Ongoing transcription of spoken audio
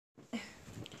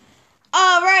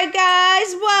All right,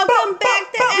 guys, welcome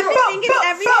back to Everything is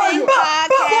Everything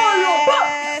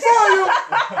podcast.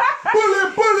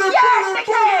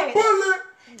 Bullet.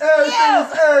 Everything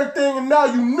is everything, and now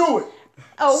you knew it.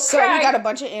 Okay. So we got a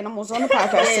bunch of animals on the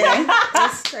podcast today.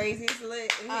 It's crazy. It's lit.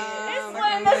 It's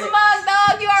lit. This mug,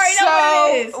 dog. You already know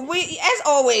what it is. We, as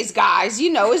always, guys,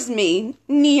 you know it's me,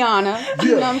 Niana. You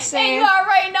know what I'm And saying? you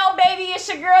already know, baby, it's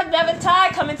your girl, Devin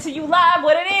Ty, coming to you live.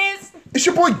 What it is? It's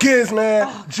your boy Giz, man.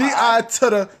 G.I. to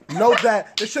the know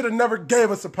that they should have never gave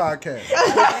us a podcast. Fuck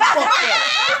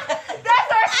that.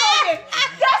 That's our slogan.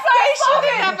 That's our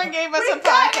slogan. Never gave us a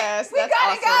podcast. We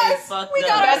got it, guys. We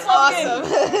got our That's slogan.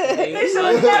 awesome. They should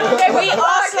have never gave us We a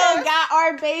also podcast. got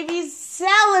our baby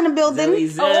Sal in the building.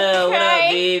 What up,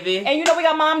 baby? And you know we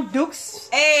got Mom Dukes.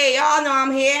 Hey, y'all know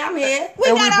I'm here. And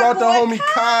we brought the homie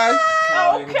Kai,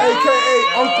 Okay.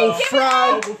 a.k.a. Uncle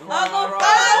Fry.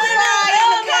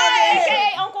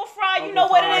 Okay, Uncle Fry, you know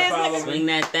what it is, nigga. Swing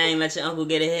that thing, let your uncle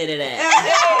get a hit of that.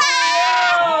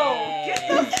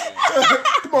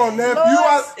 Come on, nephew.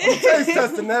 I'm taste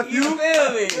testing, nephew. You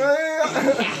feel me?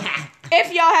 Yeah.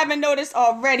 If y'all haven't noticed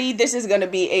already, this is going to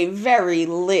be a very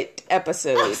lit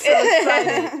episode.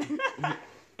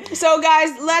 So,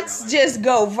 guys, let's just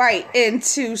go right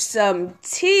into some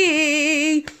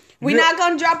tea. We're not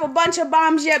going to drop a bunch of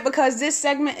bombs yet because this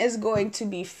segment is going to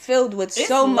be filled with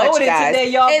so much, guys. Today,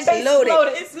 y'all. It's Base loaded.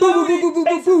 It's loaded.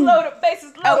 Base is loaded. Base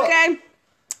is loaded. Okay.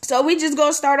 So we just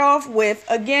gonna start off with,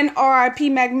 again, R.I.P.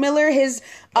 Mac Miller. His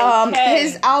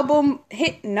album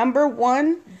hit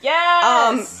 #1.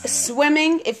 Yes.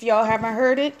 Swimming. If y'all haven't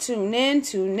heard it, tune in.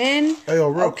 Hey, yo,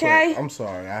 real quick. I'm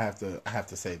sorry. I have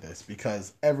to say this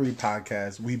because every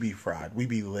podcast we be fried, we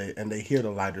be lit, and they hear the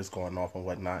lighters going off and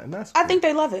whatnot, and that's. I think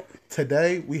they love it.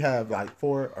 Today we have like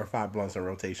 4 or 5 blunts in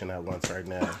rotation at once right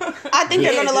now. I think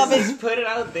they're gonna love it. Just put it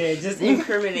out there. Just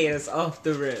incriminate us off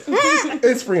the rip.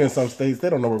 It's free in some states. They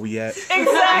don't know where we at. Exactly.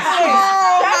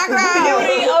 That's the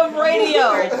beauty of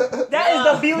radio. That is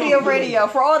the beauty of radio.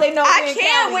 For all they know, I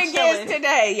can't with Giz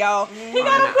today, y'all.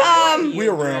 We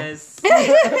around.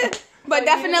 But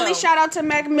definitely shout out to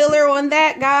Mac Miller on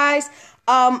that, guys.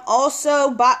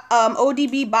 Also,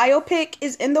 ODB biopic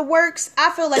is in the works.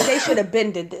 I feel like they should have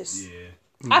been did this. Yeah.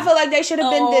 I feel like they should have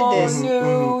been did this.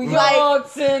 New Like,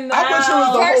 York's in the I wish it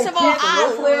was the First whole of all,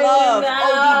 crew for I real. love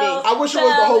ODB. I wish it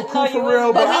was the whole crew for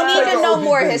real, But I'll we take need to a know ODB.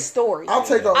 more of his story. I'll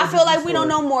take a I feel ODB like we don't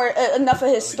know more enough of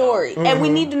his story, and we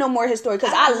need to know more of his story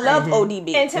because I love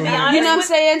ODB. And to be honest, You know what I'm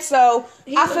saying? So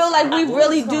I feel like we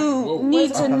really do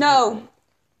need to know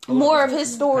more of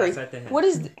his story. What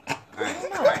is?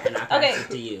 Okay,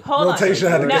 To you. hold on.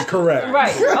 Rotation had to get correct.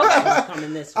 Right. Okay.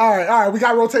 Coming this All right, we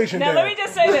got rotation Now there. let me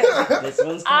just say this. This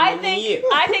one's I coming to you.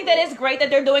 think that it's great that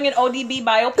they're doing an ODB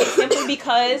biopic simply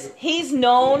because he's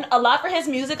known a lot for his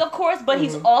music, of course, but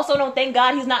he's also known. Thank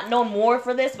God he's not known more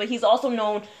for this, but he's also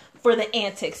known for the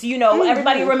antics. You know,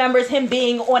 everybody remembers him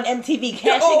being on MTV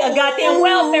cashing a goddamn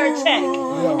welfare check.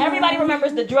 Everybody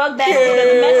remembers the drug bag,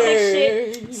 the domestic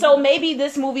shit. So maybe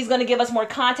this movie's gonna give us more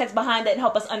context behind that and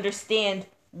help us understand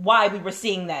why we were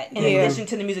seeing that in addition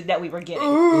to the music that we were getting. I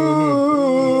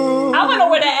want to know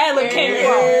where that ad-lib came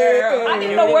from. I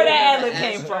didn't know where that ad-lib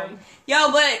came from.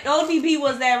 Yo, but ODB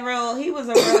was that real. He was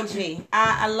a real G.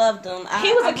 I loved him.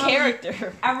 He was a really-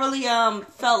 character. I really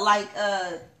felt like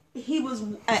he was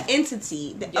an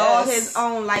entity. All his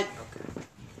own. Like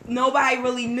nobody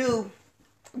really knew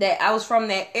that I was from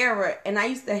that era, and I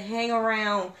used to hang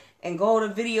around and go to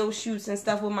video shoots and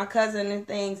stuff with my cousin and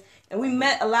things. And we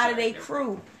met a lot of their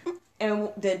crew. And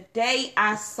the day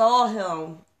I saw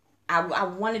him, I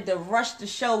wanted to rush the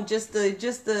show just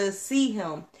to see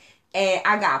him. And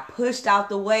I got pushed out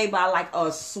the way by like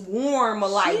a swarm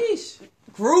of like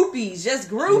groupies, just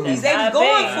groupies. They was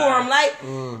going for him, like,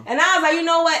 and I was like, you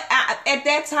know what? At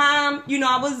that time, you know,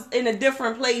 I was in a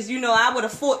different place. You know, I would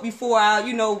have fought before I,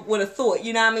 you know, would have thought.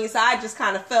 You know what I mean? So I just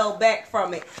kind of fell back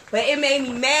from it. But it made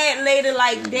me mad later.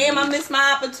 Like, damn, I missed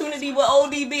my opportunity with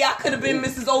ODB. I could have been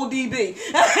Mrs. ODB.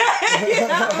 You know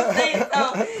what I'm saying?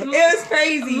 So it was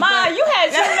crazy. Ma, you had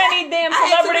too many damn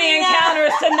celebrity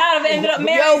encounters to not have ended up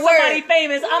marrying somebody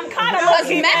famous. I'm kind of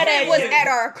lucky Method was at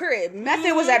our crib.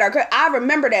 Method was at our crib. I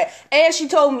remember that. And she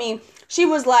told me, she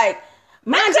was like,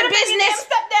 mind your business.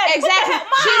 Exactly.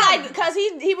 She like, because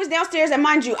he was downstairs, and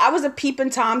mind you, I was a peeping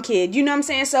Tom kid. You know what I'm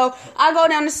saying? So I go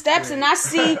down the steps and I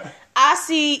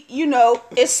see, you know,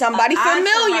 it's somebody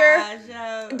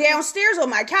familiar downstairs on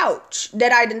my couch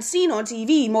that I done seen on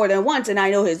TV more than once, and I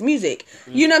know his music.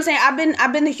 You know what I'm saying?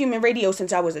 I've been to human radio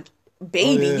since I was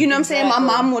baby. Oh, yeah. You know what I'm saying? Exactly.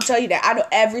 My mom will tell you that. I know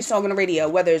every song on the radio,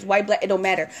 whether it's white, black, it don't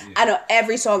matter. I know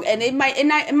every song, and it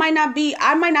might not be.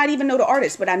 I might not even know the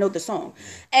artist, but I know the song.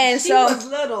 And She so, was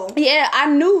little. yeah, I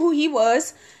knew who he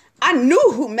was. I knew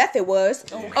who Method was.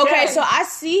 Okay, so I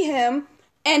see him.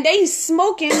 And they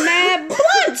smoking mad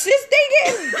blunts. They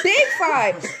getting big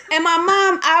fried. And my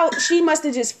mom she must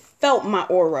have just felt my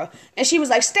aura. And she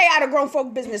was like, stay out of grown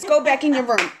folk business. Go back in your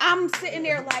room. I'm sitting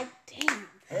there like, damn.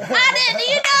 I didn't,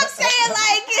 you know what I'm saying?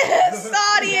 Like,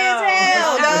 salty as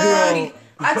hell, dog.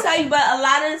 I tell you, but a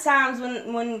lot of the times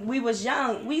when we was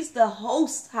young, we used to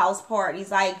host house parties,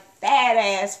 like fat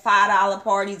ass $5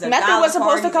 parties. Method was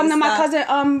supposed to come to my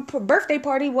cousin birthday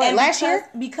party. Last year?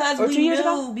 Because or we 2 years knew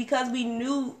ago? because we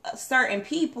knew certain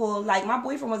people. Like my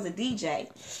boyfriend was a DJ,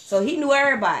 so he knew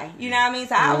everybody. You know what I mean?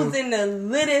 So I was in the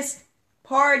littest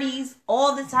parties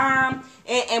all the time,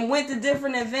 and went to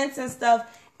different events and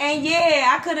stuff. And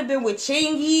yeah, I could have been with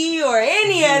Chingy or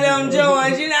any of them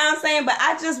joints. You know what I'm saying? But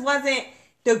I just wasn't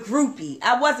the groupie.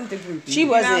 I wasn't the groupie. She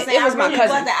wasn't. It was my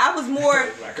cousin. I was more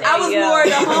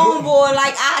the homeboy.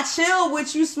 Like I chill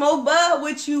with you, smoke bud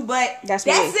with you, but that's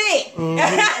it. You know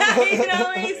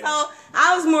what I mean? So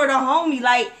I was more the homie.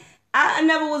 Like I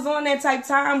never was on that type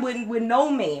time with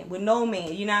no man. You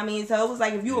know what I mean? So it was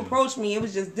like if you approached me, it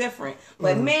was just different.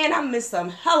 But man, I missed some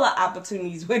hella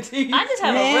opportunities with you. I just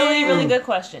have a really, really good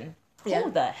question. Who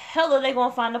the hell are they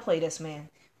gonna find to play this man?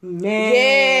 Man,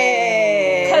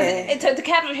 yeah, because to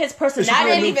capture his personality. I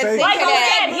didn't even think like of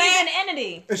that. he's an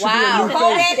entity. Wow,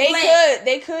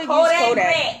 they could use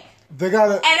Kodak. They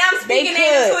gotta, and I'm speaking into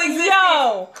existence.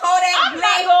 Yo, Kodak I'm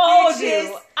Black not gonna hold bitches.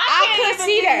 you. I could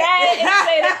see that.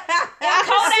 I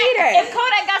could see that. If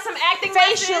Kodak got some acting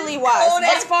facially lessons,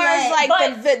 wise, as far as like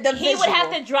the he would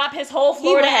have to drop his whole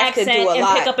He would Florida have to accent do a and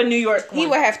lot. pick up a New York one. He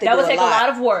would have to that do would take a lot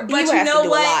of work. But would you have to know do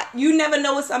a what? lot. You never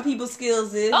know what some people's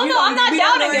skills is. Oh You no, don't- I'm not we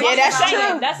don't doubting know it. Yeah, that's everything.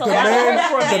 true. That's a lot of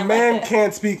work for a the man. man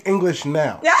can't speak English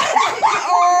now.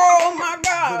 Oh my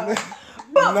god.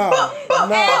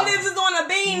 And this is on a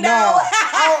bean, No, though.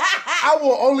 I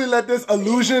will only let this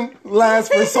illusion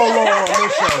last for so long on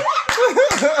this show.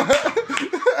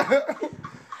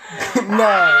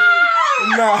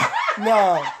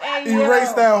 Nah.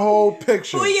 Erase that whole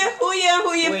picture. Who you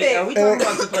pick? Are we talking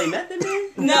about to play Method Man?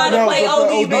 No, to play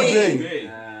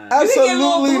ODB.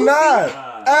 Absolutely not.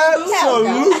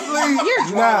 Absolutely You're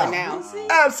drawing now. She's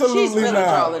Absolutely really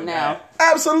not. drawing now.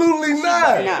 Absolutely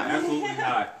not. No. Absolutely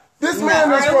not. This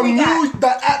man is from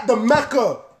the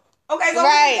Mecca. Okay, so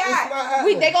Right.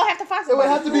 They gonna have to find It would somebody.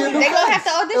 have to be a new They gonna have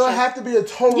face. to audition. It would have to be a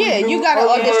totally Yeah, new, you gotta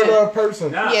unheard audition. of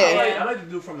person. Nah, Yeah. I like the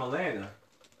dude from Atlanta.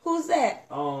 Who's that?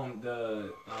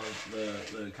 The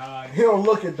Kai. He don't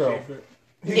look it though.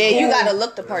 He Yeah, you cool. gotta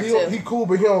look the part He too. cool,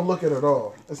 but he don't look it at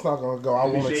all. It's not gonna go. I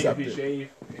won't accept If he it. shave,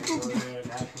 and go there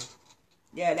natural.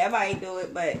 Yeah, that might do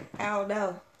it, but I don't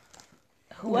know.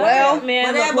 Well,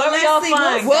 man, whatever, whoever let's y'all see,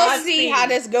 find, We'll God see speed. how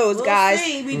this goes, We'll guys.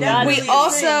 see. We We definitely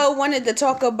also wanted to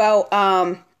talk about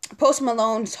Post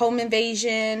Malone's home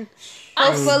invasion.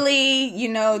 Hopefully,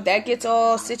 that gets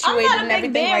all I'm situated not a and big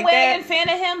everything like bandwagon that. fan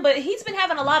of him, but he's been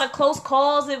having a lot of close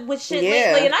calls with shit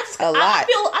Yeah, lately, and I a lot.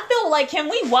 feel like, can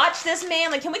we watch this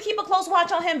man? Like, can we keep a close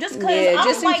watch on him? Just because, Yeah,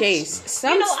 just in case.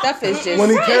 Some stuff is just. When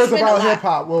he it's cares been a about lot. hip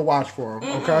hop, we'll watch for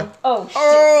him. Okay. Oh, shit.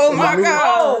 Oh my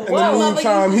god! In the mother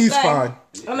meantime, used to he's say- fine.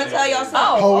 I'm gonna tell y'all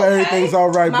something. Hope everything's all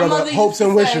right, My brother. mother Hopes used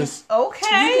and to say- wishes.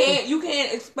 Okay. You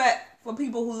can't expect for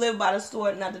people who live by the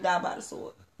sword not to die by the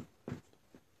sword.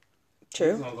 It's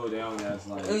True. gonna go down as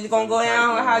like. It's gonna go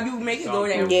down how you make it go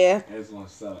down. Yeah. It's gonna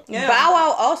suck. Yeah. Bow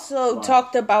Wow also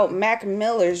talked about Mac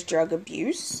Miller's drug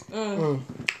abuse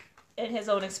In his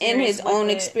own experience. in his own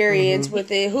experience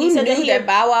with it. Who He said knew that that, he-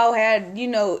 Bow Wow had,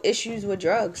 issues with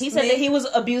drugs? He said that he was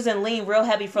abusing lean real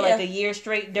heavy for like Yeah. a year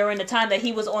straight during the time that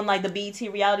he was on like the BET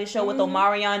reality show with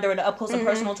Omarion during the Up Close and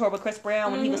Personal tour with Chris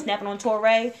Brown when he was snapping on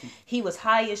Torre. He was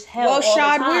high as hell. Well, all the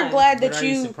Shad, time. we're glad But that are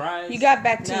you you surprised? got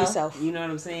back to No. yourself. You know what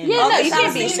I'm saying? Yeah, no, Okay, you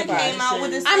can't be Cena surprised. came out with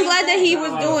this I'm thing glad that he saying-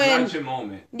 was Not doing. your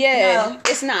moment. Yeah, No.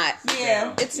 it's not.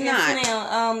 Yeah, It's Yes,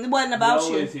 not. ma'am. It wasn't about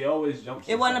you. He always jumps.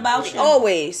 It wasn't about you.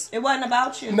 Always. It wasn't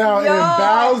about you. Now, in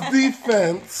Bow's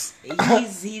defense,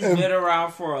 He's been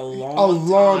around for a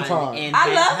long time. And I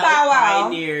has love helped Bow Wow.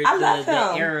 pioneer I love the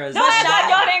him. eras. Don't act like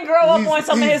y'all didn't grow up on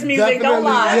some of his music. Don't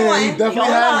lie. Yeah, he definitely Hold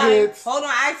had on. hits. Hold on.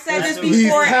 I said this He's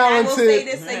before, and I will say talented.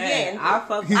 this again. I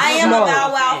fuck. He's I am smart. a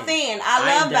Bow Wow fan.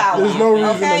 I love Bow Wow. There's no reason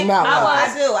Okay? to not I like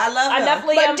I do. I love I him.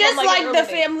 definitely But am just from, like an the early-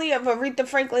 family of Aretha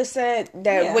Franklin said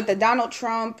that Yeah. with the Donald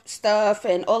Trump stuff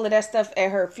and all of that stuff at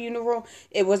her funeral,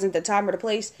 it wasn't the time or the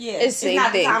place. Yeah, It's it's the same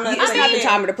not the thing. time or the It's not the place.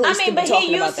 time or the place I mean, to be but he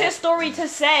talking about used his that. story to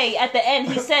say at the end,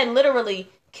 he said literally,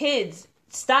 kids,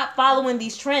 stop following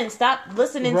these trends. Stop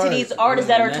listening to these artists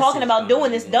that are talking about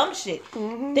doing this dumb shit.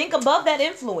 Think above that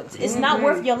influence. It's not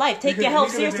worth your life. Take your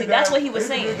health seriously. That's what he was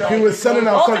saying. He was sending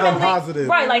out something positive.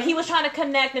 Right, like he was trying to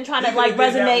connect and trying to like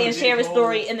resonate and share his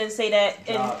story and then say that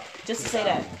and just to say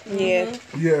that.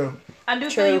 Yeah. I do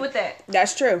feel you with that.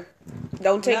 That's true.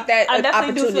 Don't take that I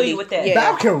definitely opportunity. do feel you with that. Yeah.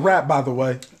 Val can rap, by the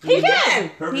way. He can.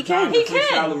 Perfect can. time He to can.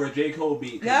 freestyle where J. Cole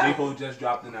beat. J. Cole just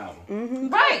dropped an album.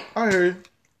 Right. I hear you.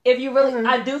 If you really,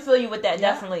 I do feel you with that,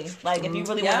 definitely. Like, if you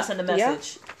really want to send a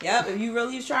message. Yep, if you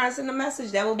really was trying to send a message,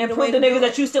 that would be And the prove way the to do niggas it.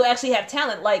 that you still actually have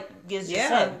talent, like Giz just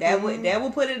said. that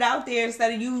would put it out there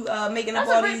instead of you making That's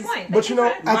up a all great these. point. But you know,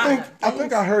 Right. I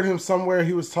think I heard him somewhere.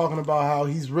 He was talking about how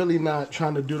he's really not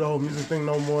trying to do the whole music thing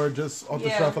no more, just off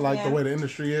the strength of like the way the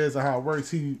industry is and how it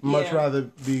works. He much rather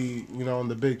be, you know, in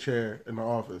the big chair in the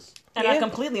office. And I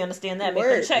completely understand that. Make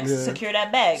them checks, secure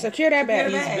that bag. Secure that bag.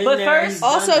 Been But there, first, he's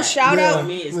also done that. shout For out-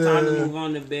 me, it's time to move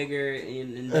on to bigger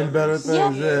and better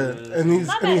things, yeah. And he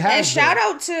has And shout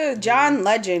out to John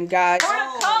Legend, guys.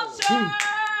 culture.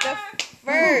 The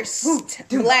first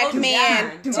black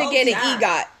man to get an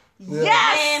EGOT.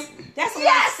 Yes, that's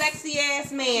a sexy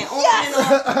ass man. On and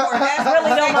off the court. That's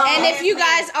Really don't know. And if you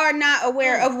guys are not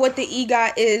aware of what the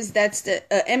EGOT is, that's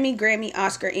the Emmy, Grammy,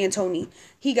 Oscar, and Tony.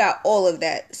 He got all of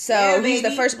that. So Yeah, he's the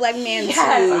baby. first black man to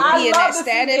I be in love that to see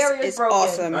status. Darius It's broken.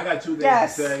 awesome. I got 2 things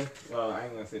Yes. to say. Well, I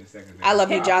ain't gonna say the second thing. I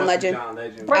love you, John fuck with Legend. John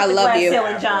Legend. Break I the love glass you.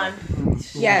 ceiling, John.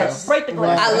 Yes. Break the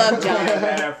glass. I love John.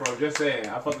 Afro, just saying.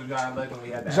 I fucked with John Legend when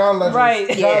he had that. John Legend. Right.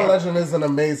 John Yeah. Legend is an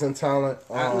amazing talent.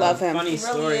 Love him. Funny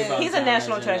story is. about He's a John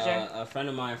national Legend. treasure. A friend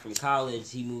of mine from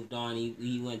college, he moved on.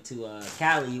 He went to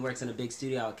Cali. He works in a big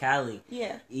studio out Cali.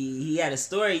 Yeah. He had a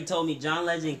story. He told me John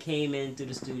Legend came into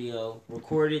the studio,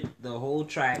 recorded the whole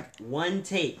track, one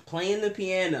take, playing the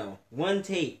piano, one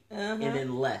take, and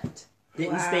then left.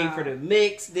 Didn't stay for the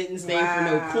mix. Didn't stay for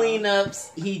no cleanups.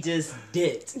 He just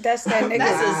dipped. That's that nigga.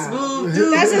 That's a smooth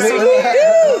dude. That's a smooth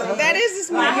dude. That is a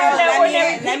smooth I dude. heard that let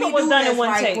Ordinary me People do was done this in one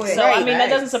right take. quick. So, I Right. mean, that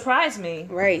doesn't surprise me.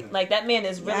 Right. Like, that man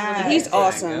is really, really He's good.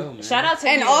 awesome. Shout out to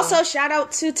And you. also shout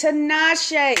out to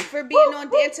Tinashe for being on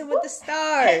Dancing with the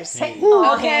Stars.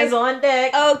 All Okay. hands on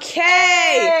deck. Okay.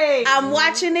 Hey. I'm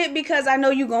watching it because I know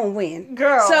you gonna win.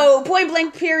 Girl. So point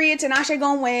blank period, Tinashe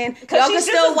gonna win. Y'all can she's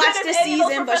still just watch as good this as any of those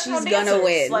season, but she's professional gonna dancers.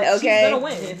 win. Like, Okay. She's gonna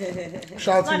win.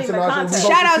 Shout out Not to even Tinashe. contest.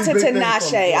 Shout out to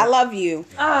Tinashe. I love you.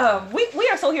 We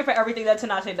are so here for everything that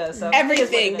Tinashe does. So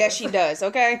Everything that she does,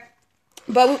 okay?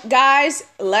 But guys,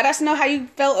 let us know how you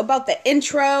felt about the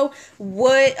intro.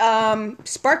 What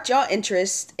sparked your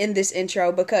interest in this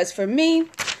intro? Because for me,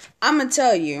 I'm gonna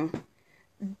tell you,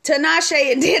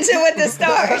 Tinashe and Dancing with the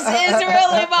Stars is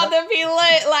really about to be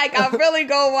lit. Like, I'm really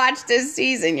gonna watch this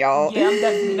season, y'all. Yeah, I'm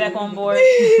definitely back on board.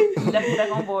 Definitely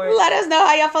back on board. Let us know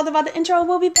how y'all felt about the intro.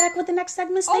 We'll be back with the next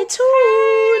segment. Stay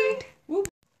tuned.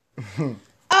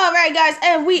 All right, guys,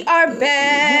 and we are back.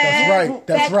 That's right.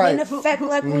 That's back right. in effect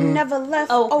like we never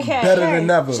left. Okay. Better than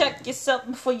ever. Check yourself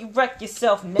before you wreck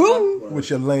yourself, nigga. Boom. With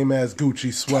your lame ass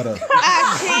Gucci sweater.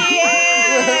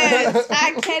 I can't.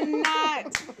 I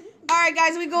cannot. All right,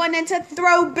 guys, we going into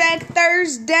Throwback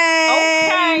Thursday.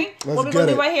 Okay. Let's What we're get gonna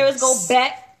it. do right here is go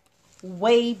back,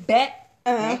 way back,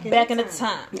 back in the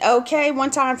time. Okay,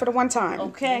 one time for the one time.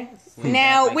 Okay.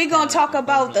 Now we're gonna talk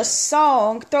about the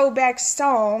song, throwback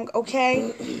song,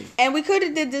 okay? And we could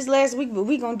have did this last week, but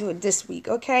we gonna do it this week,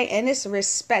 okay? And it's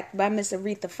 "Respect" by Miss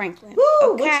Aretha Franklin. What you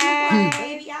Okay. want,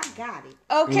 baby? I got it.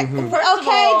 Okay. First of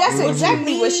Okay, all, that's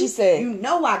exactly what she said. You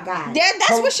know I got it. Yeah,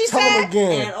 that's what she Tell him said.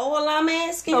 again. And all I'm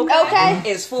asking Okay.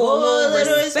 is for a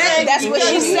little respect. That's what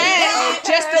she said.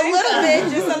 Just a little bit.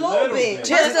 Just a little bit.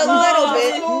 Just a Just a little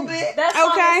little bit. That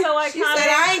song Okay. is so She iconic. said,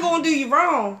 I ain't gonna do you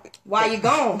wrong while you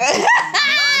gone. bit. I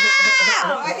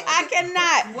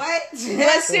cannot. What?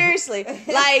 But seriously,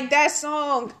 like that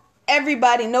song,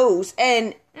 everybody knows,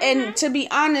 and to be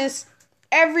honest,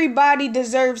 everybody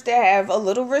deserves to have a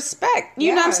little respect.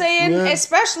 You know what I'm Yeah. saying? Yeah.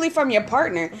 Especially from your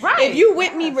partner. Right. If you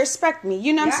with me, respect me.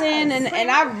 You know what I'm saying? Yes.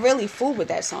 And I really fool with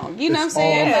that song. You know what I'm It's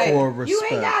saying? all Like, for You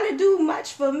respect. ain't gotta do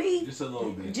much for me. Just a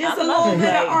little bit. Just I a love little bit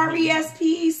that. of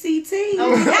R-E-S-P-E-C-T. A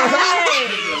long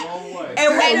way.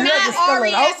 And when and not spell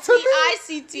it out to me?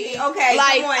 RESPICT. Okay,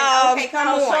 Like, come on. Okay, come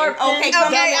Al on. Sharpton. Okay, come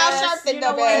Okay, Al on. Sharpton, You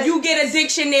know though, what? man. You get a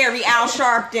dictionary, Al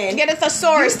Sharpton. Get a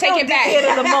thesaurus. Take it Kid of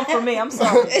back. the month for me. I'm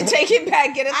sorry. Take it back.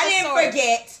 Get a I didn't thesaurus.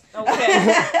 forget.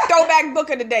 Okay. Throwback book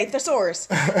of the day, thesaurus.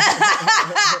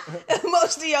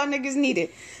 Most of y'all niggas need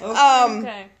it.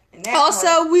 Okay. And that Also,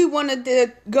 part- we wanted to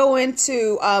go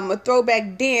into a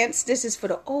throwback dance. This is for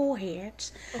the old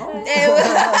heads.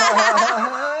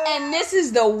 And this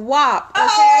is the WAP,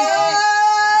 okay?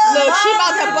 Look, she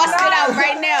about to bust it out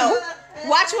right now.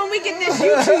 Watch when we get this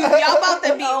YouTube. Y'all about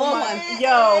to be on one. Yo,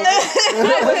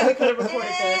 I wish we could have recorded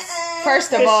this.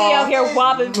 First of She all, out here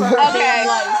wobbling for her okay.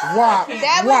 life. Wop.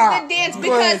 That was the dance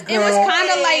because it was kind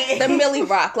of like the Millie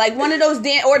Rock, like one of those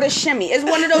dance or the shimmy. It's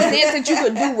one of those dances that you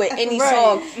could do with any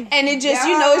song, and it just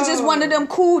it's just one of them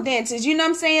cool dances. You know what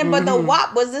I'm saying? But the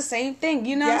WAP was the same thing.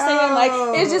 You know what I'm saying? Like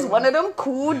it's just one of them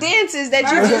cool dances that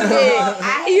you just did.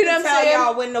 You know what I'm saying?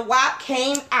 Y'all, when the WAP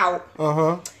came out,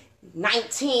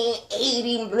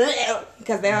 1980,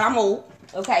 because then I'm old.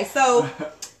 Okay, so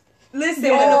listen,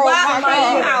 when the WAP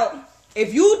came out,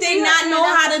 if you did not know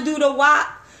how to do the WAP,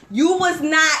 you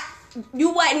wasn't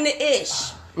the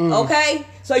ish. Okay,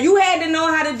 so you had to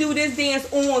know how to do this dance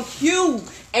on cue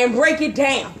and break it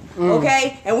down.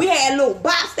 Okay, and we had little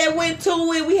bops that went to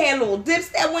it. We had little dips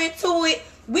that went to it.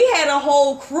 We had a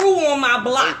whole crew on my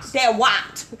block that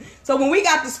WAP'd. So when we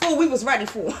got to school, we was ready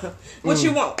for it. What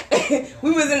you want?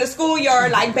 We was in the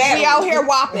schoolyard like battling. We out here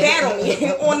whopping.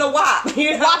 Battling on the WAP.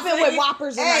 You know Whopping with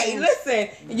whoppers in Hey, listen,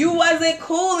 you wasn't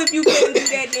cool if you couldn't do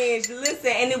that dance.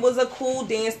 Listen, and it was a cool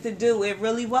dance to do. It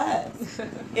really was.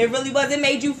 It really was. It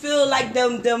made you feel like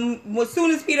as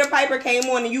soon as Peter Piper came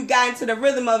on and you got into the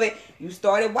rhythm of it, you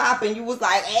started whopping. You was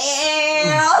like,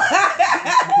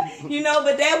 you know,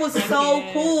 but that was so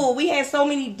cool. We had so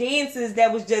many dances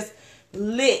that was just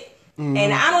lit.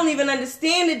 And I don't even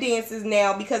understand the dances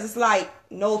now because it's like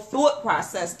no thought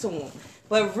process to them.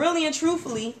 But really and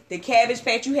truthfully, the Cabbage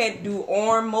Patch, you had to do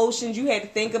arm motions. You had to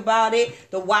think about it.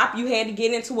 The WAP, you had to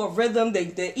get into a rhythm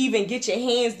to even get your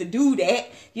hands to do that.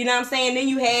 You know what I'm saying? Then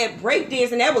you had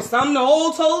breakdance, and that was something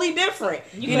totally different.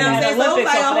 You know what I'm saying? So it was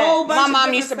like a whole bunch My of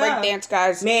mom used to break stuff. dance,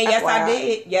 guys. Man, yes, I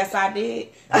did. Yes, I did.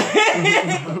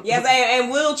 Yes,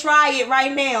 and we'll try it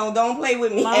right now. Don't play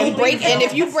with me. And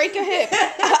if you break a hip,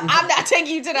 I'm not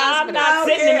taking you to the hospital. I'm not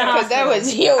sitting in the hospital. Because that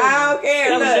was huge. I don't care.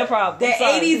 That was Look, your problem. The I'm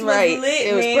sorry. 80s was lit,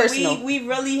 It was man. personal. We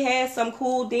really had some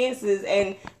cool dances,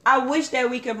 and I wish that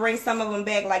we could bring some of them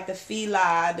back, like the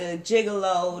Fila, the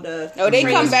Gigolo, the. Oh, they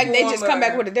come back. They just come Transformer.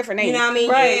 back with a different name. You know what I mean?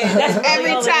 Right. Yeah. That's really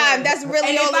Every all it time. is. That's really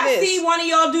And all if I it see is. one of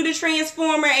y'all do the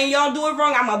Transformer and y'all do it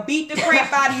wrong, I'm gonna beat the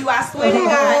crap out of you. I swear to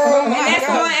God. And that's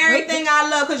on everything I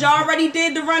love, because y'all already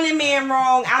did the Running Man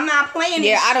wrong. I'm not playing this.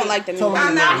 Yeah, I don't shit. like the new Tell one.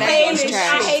 I'm not That playing joint's this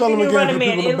trash. I hate Tell the them new again Running for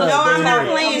Man. people It to looks No, I'm not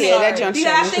Yeah, playing yeah, it. that junk's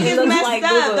Because I think It it's looks messed like up.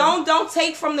 boo-boo. Don't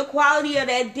take from the quality of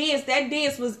that dance. That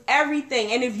dance was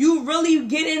everything. And if you really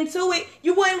get into it,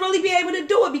 you wouldn't really be able to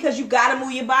do it because you gotta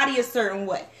move your body a certain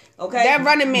way. Okay? That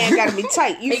Running Man got to be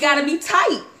tight. You It gotta be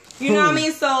tight. You know what I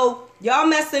mean? So y'all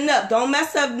messing up. Don't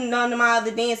mess up none of my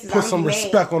other dances. Put I'm some mad.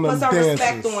 respect on them Put some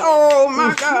respect dances. on it. Oh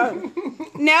my God.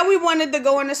 Now we wanted to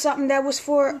go into something that was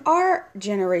for our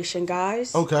generation,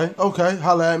 guys. Okay.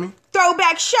 Holla at me.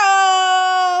 Throwback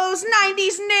shows,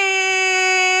 90s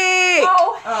Nick.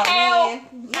 Oh, hell.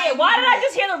 Yeah, why did I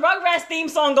just hear the Rugrats theme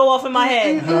song go off in my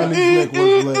head? 90s Nick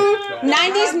was lit.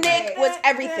 90s Nick was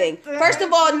everything. First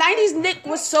of all, 90s Nick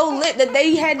was so lit that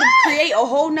they had to create a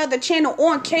whole nother channel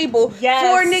on cable Yes.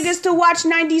 for niggas to watch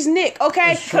 90s Nick,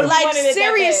 okay? true. Like, Wanted it that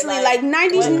seriously, bad, like,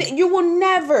 like, 90s Nick, you will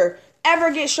never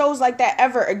ever get shows like that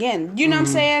ever again. You know what I'm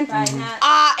saying?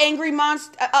 Angry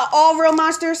Monster, All Real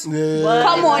Monsters. Yeah.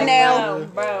 Come on now.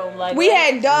 Bro, like, We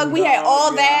had Doug, we had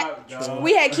all that.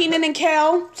 We had Keenan and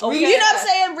Kel. Oh, You know what I'm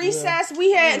saying? Recess.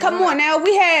 We had, come on now,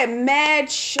 we had mad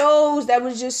shows that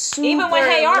was just super Even when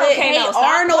Hey Arnold lit. came Hey out, stop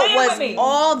Arnold playing was with me.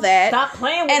 all that. Stop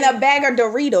playing with and me. a bag of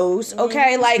Doritos,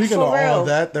 okay? Like, Speaking for of real. all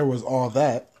that, there was all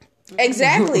that.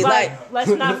 Exactly. Like, like,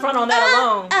 let's not front on that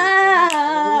alone.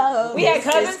 oh, We had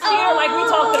Cousin Sphere, like we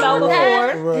talked about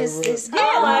before. Right, this right. is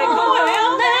Yeah, like, come on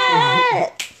now. that.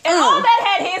 And all that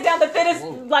had hands down the fittest,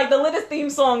 like the littest theme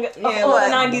song of all what?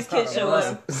 the '90s kid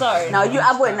shows. Sorry. No,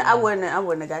 I wouldn't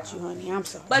have got you, honey. I'm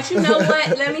sorry. But you know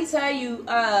what? Let me tell you,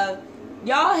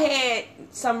 y'all had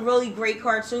some really great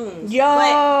cartoons. Yo, but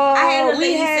I had a we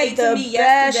lady had say the to me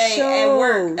best yesterday at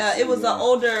work. shows. It was an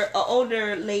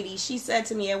older lady. She said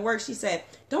to me at work, she said,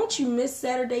 "Don't you miss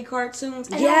Saturday cartoons?"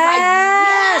 And Yes. I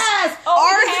was like, "Yes."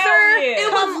 Arthur, yeah.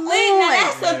 It come was lit. Now on.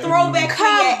 that's a throwback to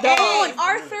Come your on, age.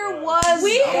 Arthur was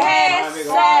We had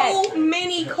that. so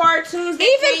many cartoons. that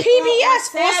Even came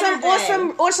PBS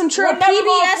on or some true We're never gonna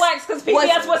PBS flex because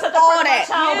PBS was at the all front of my that.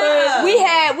 childhood.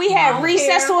 Yeah. We had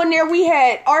Recess care. on there. We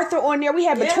had Arthur on there. We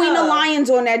had Between the Yeah. Lions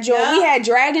on that joint. Yeah. We had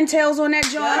Dragon Tales on that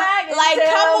joint. Dragon Like, Tales,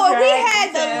 come on, we Dragon had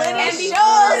the Tales. little And shows.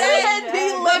 before We that- had the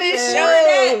little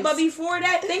But shows. before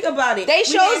that, think about it. They We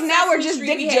shows had now are Sesame just Street,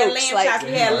 dick we had jokes, Lamb like- Chops,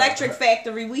 we had Electric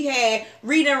Factory, we had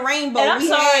Reading Rainbow, And I'm we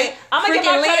sorry, had I'm gonna give freaking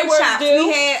my credit Lamb where it's Chops, due.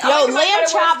 we had Yo, I'll give my Lamb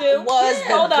credit where Chop it's due. was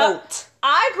the Hold up. goat.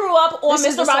 I grew up on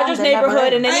Mr. Rogers'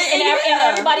 Neighborhood, and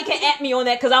everybody can at me on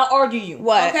that because I'll argue you.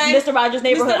 What? Okay. Mr. Rogers'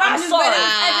 Neighborhood. I'm sorry.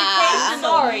 I'm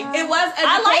sorry. It was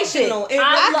educational.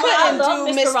 I couldn't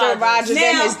do Mr. Rogers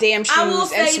and his damn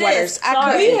shoes and sweaters.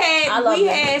 I couldn't. We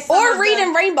had or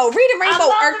Reading Rainbow. Reading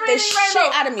Rainbow irked the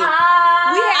shit out of me.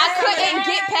 I couldn't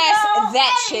get past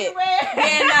that shit.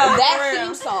 That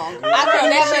theme song. I could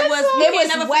never. It was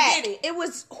whack. It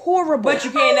was horrible. But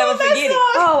you can't never forget it.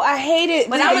 Oh, I hate it.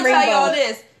 But I'm gonna tell y'all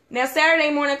this. Now,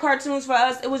 Saturday morning cartoons for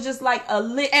us, it was just like a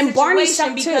lit and Barney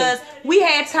situation because we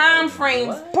had time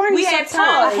frames. We had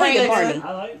time frames. Listen,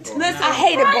 I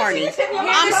hated Barney.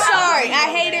 I'm sorry.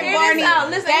 I hated Barney.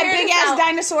 That big ass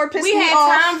dinosaur pissed me off. We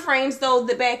had time frames though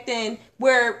back then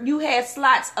where you had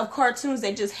slots of cartoons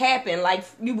that just happened. Like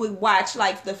you would watch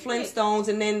like the Flintstones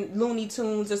and then Looney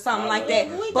Tunes or something like that.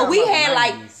 But we had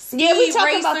like we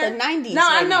talking about the 90s. No,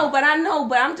 I know, but I'm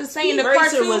just saying the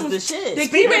cartoons was the shit. The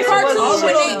cartoons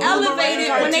when they elevated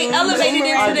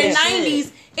into the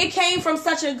 90s. It came from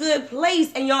such a good place,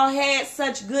 and y'all had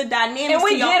such good dynamics. And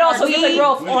we did also get the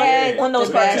growth on those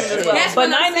cartoons as well. That's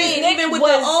what I'm saying. Even with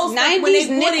the old stuff, 90s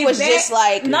Nick was just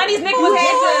like 90s Nick was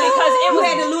different because it was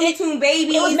had the Looney Tune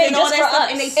babies and all that stuff,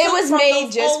 and they it was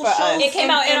made just for us. It came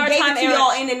out in our time era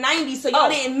y'all in the 90s, so y'all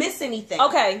didn't miss anything.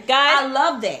 Okay, guys, I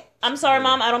love that. I'm sorry,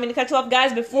 Mom. I don't mean to cut you off,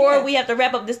 guys. Before we have to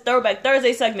wrap up this Throwback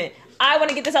Thursday segment, I want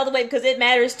to get this out of the way because it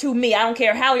matters to me. I don't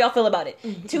care how y'all feel about it.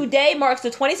 Mm-hmm. Today marks the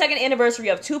 22nd anniversary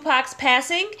of Tupac's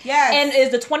passing. Yes. And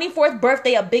is the 24th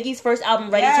birthday of Biggie's first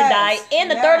album, Ready to Die, and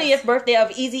the 30th birthday of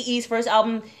Eazy-E's first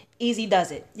album, Easy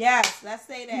Does It. Yes, let's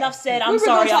say that. Enough said. I'm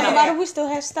sorry. We were talking about it. We still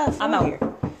have stuff. I'm out here.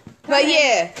 But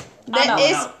yeah, that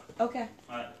is okay.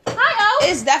 Hi, O.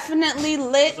 It's definitely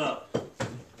lit. What's up?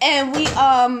 And we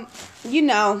you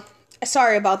know,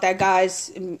 sorry about that,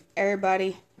 guys.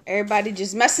 Everybody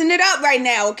just messing it up right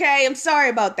now, okay? I'm sorry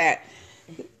about that.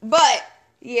 But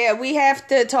yeah, we have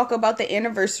to talk about the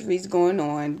anniversaries going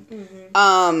on.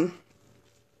 Mm-hmm.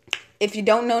 If you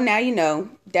don't know, now you know.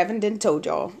 Devin didn't told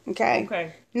y'all, okay?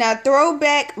 Okay. Now,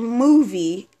 throwback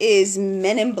movie is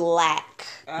Men in Black.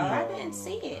 I didn't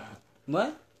see it.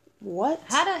 What?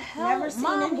 How the hell? Never seen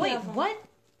Mom, any wait, of them. what?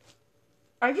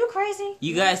 Are you crazy?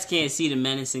 You guys can't see the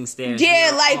menacing stares.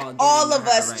 Yeah, like all of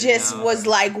us just was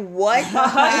like, what?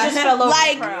 Just fell over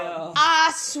like, the crowd.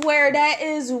 I swear that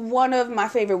is one of my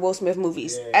favorite Will Smith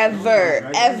movies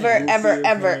ever.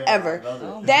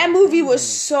 That movie was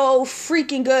so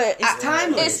freaking good. It's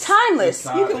timeless. It's timeless.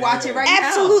 You can watch it right now.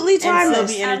 Absolutely timeless. And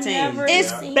still be entertained.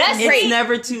 It's best great. It's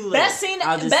never too late. Best scene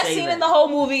in the whole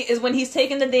movie is when he's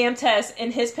taking the damn test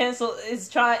and his pencil is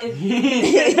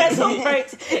his pencil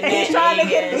breaks and he's trying to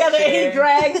get it together and he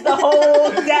drags the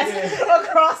whole desk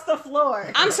across the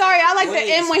floor. I'm sorry, I like the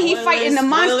end when he fighting the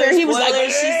monster. He was like,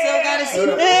 she still gotta see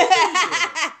the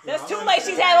That's too late.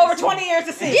 She's had over 20 years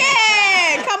to see.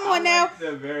 Yeah, come on now. Like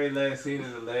the very last scene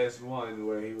of the last one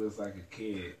where he was like a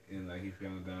kid and like he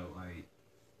found out like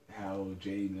how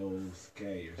Jay knows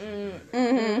Kay or something. Like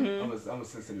that. I'm a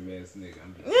sensitive ass nigga.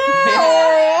 I'm just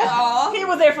He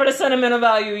was there for the sentimental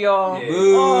value, y'all.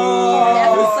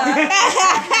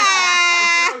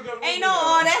 Ain't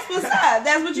no, that's what's up.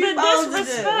 That's what you're supposed to do.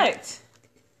 Disrespect.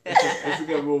 It's a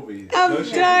good movie. I'm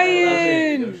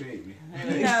dying. Don't shame me.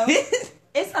 No.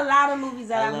 It's a lot of movies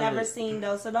that I've never seen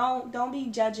though, so don't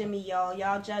be judging me, y'all.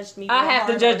 Y'all judged me. I have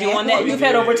to judge you on that. You've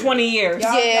had over 20 years.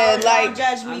 Y'all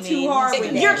judged me too hard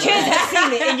with that. Your kids have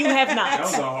seen it and you have That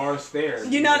was not. a hard stare.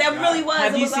 You know that really was.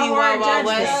 Have it you was seen a hard Wild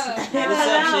Wild judgment.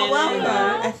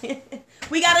 West? Welcome.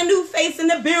 We got a new face in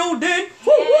the building.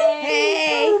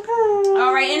 Hey.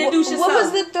 All right, introduce yourself. What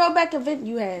was the throwback event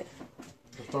you had?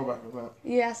 Throwback event.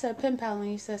 Yeah, I said pen pal and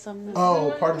you said something else.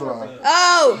 Oh, party line.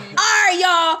 Oh, all right,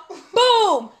 y'all.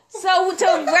 Boom. So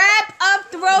to wrap up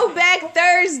Throwback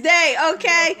Thursday,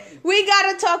 okay, we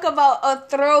gotta talk about a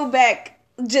throwback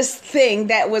just thing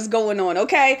that was going on,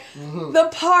 okay? The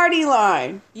party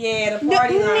line. Yeah, the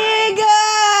party line.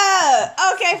 Nigga.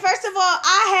 Okay, first of all,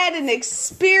 I had an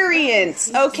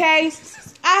experience, okay?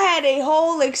 I had a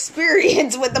whole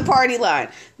experience with the party line.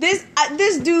 This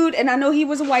dude, and I know he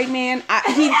was a white man.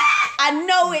 I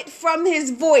know it from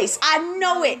his voice. I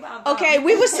know it. Okay,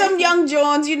 we was some young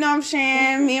Jones, you know what I'm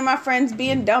saying? Me and my friends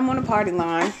being dumb on the party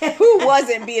line. Who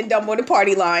wasn't being dumb on the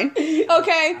party line?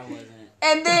 Okay.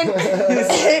 And then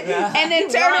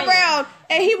turned around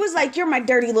and he was like, "You're my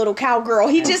dirty little cowgirl."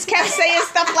 He just kept saying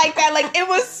stuff like that. Like, it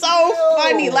was so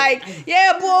funny. Like,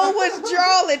 yeah, boy was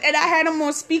drawing, and I had him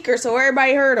on speaker so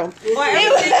everybody heard him. Do y'all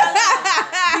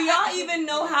even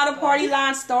know how the party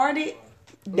line started?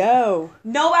 No.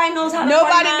 Nobody knows how the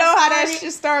Nobody party line know how started? that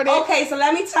shit started. Okay, so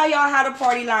let me tell y'all how the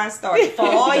party line started. For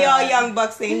all y'all young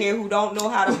bucks in here who don't know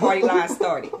how the party line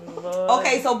started.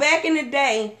 Okay, so back in the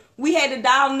day, we had to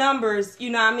dial numbers, you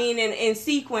know what I mean, in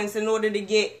sequence in order to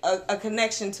get a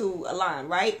connection to a line,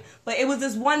 right? But it was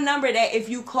this one number that if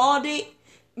you called it,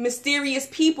 mysterious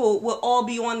people would all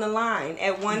be on the line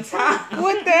at one time.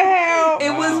 What the hell?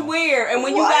 It was weird. And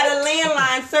when you got a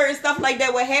landline, certain stuff like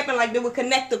that would happen, like they would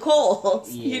connect the calls.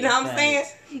 Yeah, you know what I'm saying?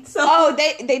 So, Oh,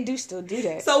 they do still do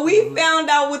that. so we found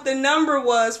out what the number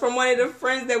was from one of the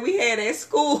friends that we had at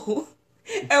school.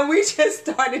 And we just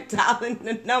started dialing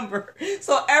the number.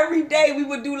 So every day we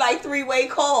would do like 3-way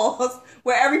calls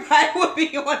where everybody would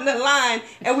be on the line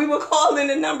and we would call in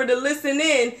the number to listen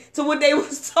in to what they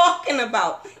was talking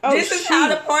about. Oh, This is how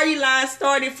the party line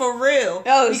started for real.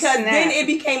 Oh, because snap. then it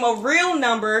became a real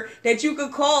number that you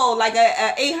could call, like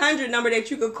a 800 number that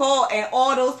you could call, and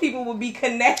all those people would be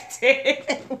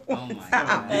connected. Oh my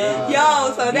god.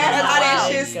 Yo, so that's how that Wow.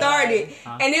 shit started.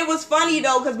 And it was funny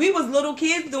though, because we was little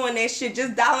kids doing that shit,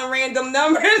 just dialing random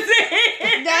numbers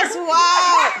in. That's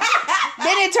wild.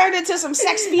 Then it turned into some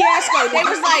sex fiasco. They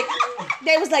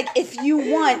was like, if you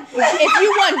want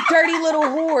dirty little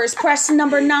whores, press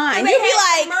number 9. They You'd be had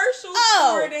like, commercials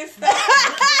oh. for it and stuff.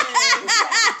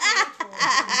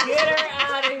 Get her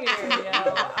out of here, yo.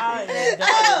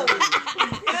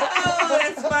 Oh,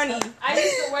 that's funny. I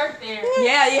used to work there.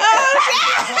 Yeah.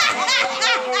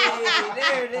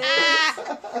 There it is.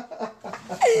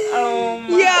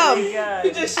 Yo,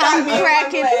 You just shot I'm me in my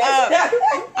cracking glass. up.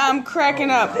 I'm cracking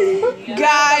up.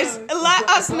 Guys, let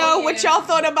us know what y'all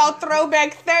thought about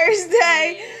Throwback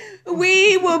Thursday.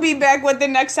 We will be back with the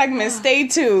next segment. Stay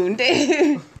tuned.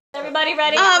 Everybody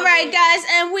ready? All right, guys,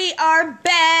 and we are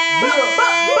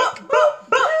back.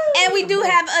 And we do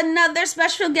have another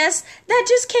special guest that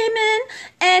just came in,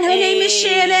 and her name is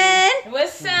Shannon.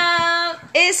 What's up?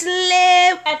 It's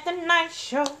Liv. At the night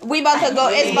show. We about to go.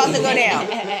 It's about to go down.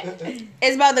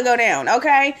 It's about to go down.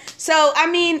 Okay. So I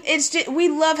mean, it's just we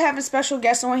love having special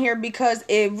guests on here because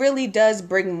it really does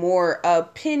bring more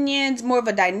opinions, more of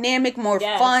a dynamic, more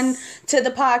fun to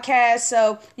the podcast.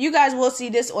 So you guys will see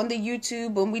this on the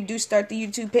YouTube when we do start the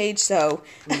YouTube page. So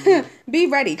be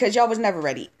ready because y'all was never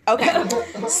ready. Okay.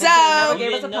 So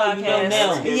Gave us a You know podcast.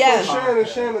 now. yeah.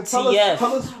 Shannon,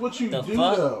 tell us what you The do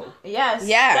fuck? though. Yes.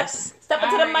 Yes. Step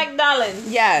into the mic, darling.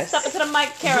 Yes. Step into the mic,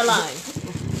 Caroline.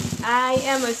 I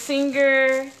am a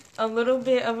singer, a little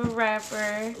bit of a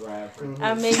rapper.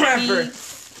 I make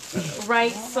beats,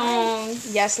 write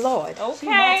songs. Yes, Lord.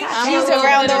 Okay. I'm She's a little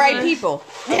around bit the of right a- people.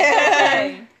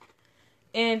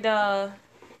 And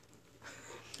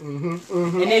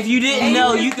And if you didn't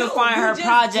know, you can find her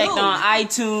project on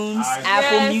iTunes,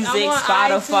 Apple yes, Music, I'm on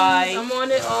Spotify. iTunes, I'm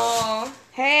on it all.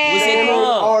 Hey. What's it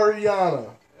called? Ariana.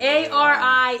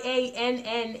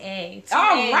 ARIANNA. All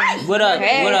right. What up?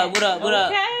 Hey. What up? What up? What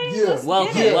up? Yeah.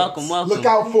 Welcome. Look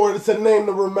out for it. It's a name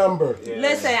to remember.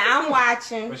 Listen, I'm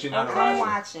watching. But you're not a I'm rapper.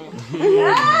 watching.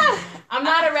 I'm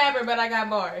not a rapper, but I got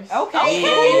bars. Okay. And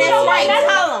that's right.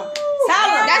 Tell them.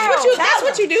 That's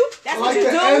what you do. That's Like what you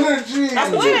the do. energy.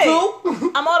 That's what you do.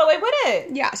 I'm all the way with it.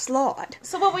 Yes, Lord.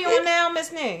 So what we on now,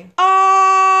 Miss Nee?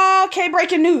 Okay,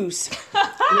 breaking news.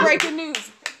 Breaking news.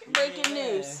 Breaking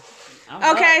news.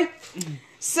 Okay.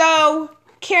 So,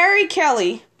 Carrie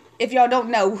Kelly, if y'all don't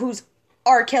know, who's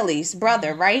R. Kelly's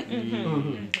brother, right?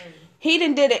 He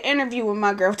done did an interview with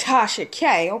my girl Tasha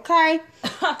K, okay?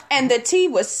 And the tea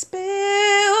was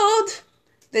spilled.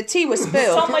 The tea was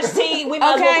spilled. So much tea, we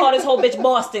might as well Okay. call this whole bitch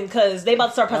Boston because they about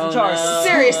to start pressing charges.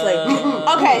 Seriously.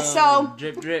 Okay, so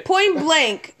Drip, drip. point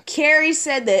blank, Carrie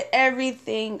said that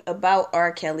everything about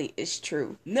R. Kelly is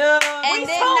true. No. And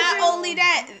then not only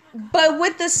that, but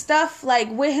with the stuff like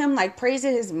with him like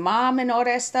praising his mom and all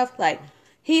that stuff, like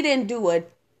he didn't do a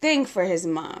thing for his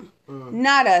mom.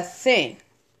 Not a thing.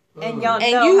 And y'all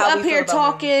And know you how up we feel here about him.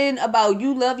 talking about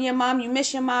you love your mom, you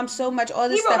miss your mom so much, all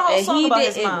this He wrote a stuff, whole and song he about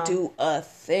his didn't mom. do a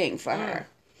thing for her.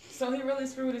 So he really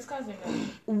screwed his cousin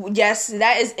though. Yes,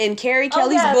 that is in Carrie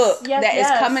Kelly's yes, book yes, that is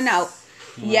yes. coming out.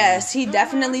 Yes, he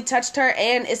definitely touched her,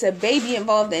 and it's a baby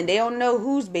involved, and they don't know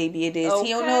whose baby it is. He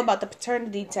don't know Okay. about the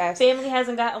paternity test. Family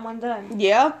hasn't gotten one done.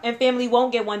 Yeah. And family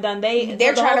won't get one done. They're the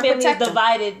trying whole to family protect is them.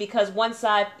 divided because one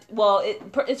side, well,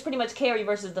 it's pretty much Carrie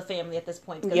versus the family at this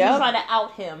point. Because Yep. he's trying to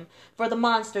out him for the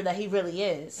monster that he really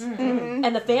is.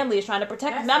 And the family is trying to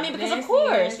protect him. I mean, because of nasty, course,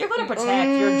 nasty. you're going to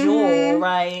protect your jewel,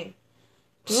 right?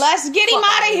 Let's get him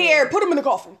out of here. Put him in the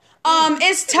coffin.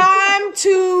 It's time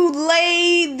to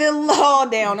lay the law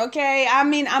down, okay? I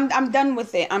mean, I'm done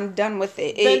with it.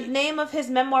 The name of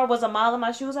his memoir was A Mile in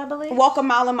My Shoes, I believe. Walk a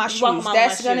Mile in My Shoes.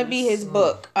 That's gonna be his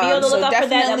book. Be on the lookout for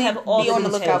that. Be on the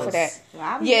lookout for that.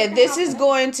 Yeah, this is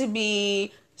going to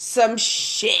be some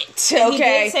shit. Okay. And he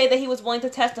did say that he was willing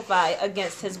to testify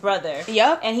against his brother.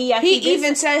 Yep. And he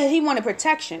even said he wanted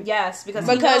protection. Yes,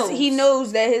 because he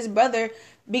knows that his brother,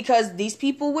 because these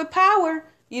people with power,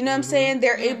 you know what I'm saying,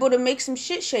 they're able to make some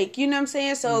shit shake. You know what I'm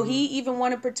saying? So he even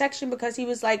wanted protection because he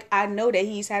was like, I know that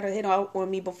he's had a hit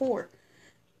on me before.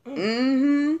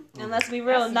 And let's be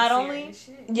real, not only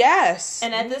yes.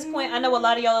 And at this point, I know a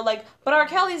lot of y'all are like, but R.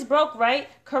 Kelly's broke, right?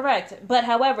 Correct. But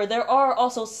however, there are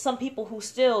also some people who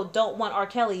still don't want R.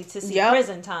 Kelly to see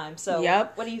prison time. So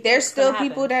what do you think? There's still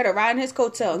people that are riding his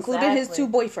coattail, including his 2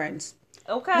 boyfriends.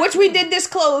 Okay. Which we did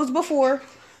disclose before.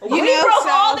 We broke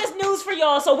all this news for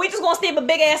y'all, so we just gonna stamp a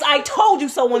big ass I told you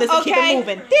so on this and keep it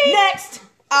moving. Next.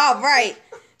 All right.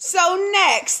 So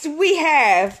next we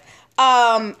have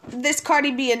this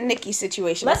Cardi B and Nicki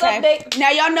situation. Let's update.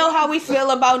 Now y'all know how we feel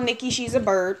about Nicki. She's a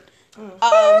bird.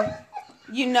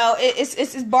 You know,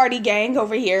 it's Barty gang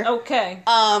over here. Okay.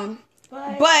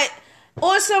 But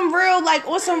on some real,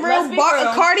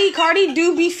 Cardi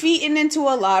do be feeding into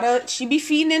a lot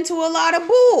of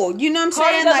bull. You know what I'm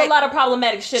saying? Cardi does a lot of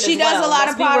problematic shit. She does a lot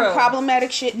of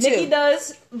problematic shit too. Nicki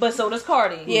does, but so does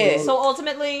Cardi. Yeah. So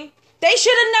ultimately, they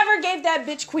should have never gave that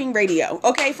bitch Queen Radio.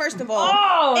 Okay, first of all,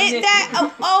 oh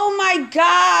my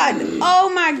god,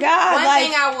 One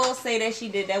thing I will say that she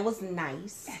did that was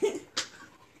nice.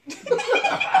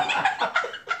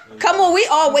 Come on, we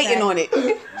all waiting on it.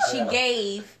 She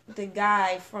gave the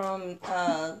guy from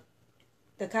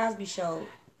the Cosby Show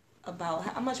about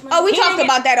how much money. Oh, we talked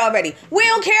about that already. We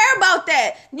don't care about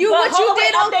that. What you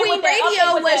did on Queen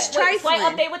Radio was trifling.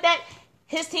 Slight update with that.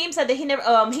 His team said that he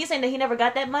never. He's saying that he never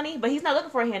got that money, but he's not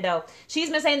looking for a handout. She's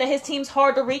been saying that his team's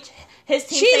hard to reach. His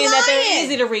team's saying that they're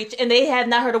easy to reach, and they have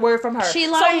not heard a word from her. She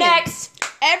lying. So next,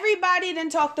 everybody then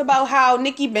talked about how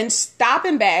Nicki been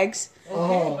stopping bags.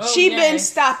 She been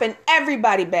stopping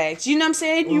everybody bags. You know what I'm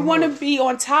saying? You want to be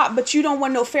on top, but you don't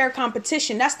want no fair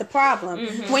competition. That's the problem.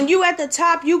 When you at the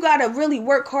top, you gotta really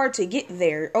work hard to get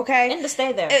there. Okay, and to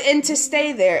stay there. And to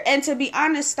stay there. And to be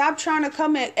honest, stop trying to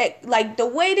come at like the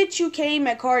way that you came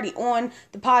at Cardi on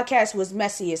the podcast was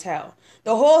messy as hell.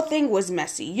 The whole thing was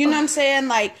messy. You know what I'm saying?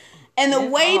 Like. And the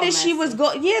way that she was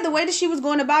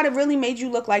going about it really made you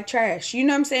look like trash. You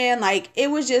know what I'm saying? Like, it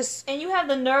was just... And you have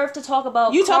the nerve to talk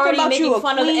about Cardi making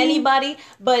fun of anybody,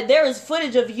 but there is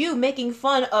footage of you making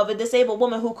fun of a disabled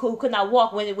woman who could not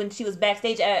walk when she was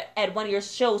backstage at one of your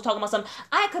shows talking about something.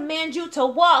 I command you to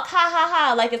walk, ha ha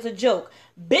ha, like it's a joke.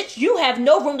 Bitch, you have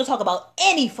no room to talk about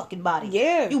any fucking body.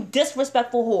 Yeah. You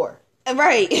disrespectful whore.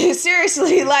 Right,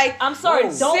 seriously, like I'm sorry,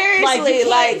 don't seriously, you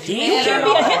can't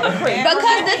be a hypocrite.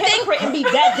 Because the thing and be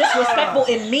that disrespectful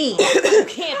and mean. You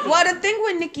can't be. Well, the thing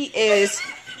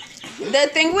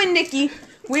with Nicki,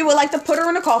 we would like to put her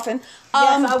in a coffin.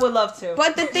 Yes, I would love to.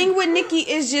 But the thing with Nicki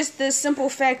is just the simple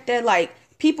fact that like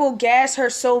people gas her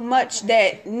so much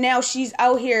that now she's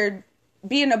out here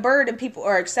being a bird and people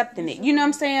are accepting it. You know what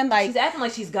I'm saying? Like she's acting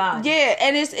like she's God. Yeah,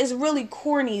 and it's really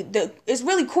corny. It's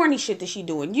really corny shit that she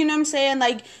doing. You know what I'm saying?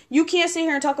 Like you can't sit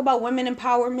here and talk about women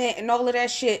empowerment and all of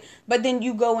that shit, but then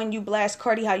you go and you blast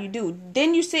Cardi how you do.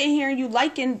 Then you sitting here and you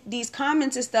liking these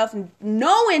comments and stuff,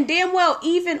 knowing damn well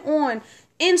even on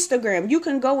Instagram you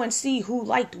can go and see who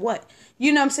liked what.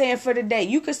 You know what I'm saying? For the day.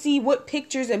 You could see what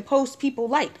pictures and posts people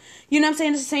liked. You know what I'm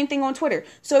saying? It's the same thing on Twitter.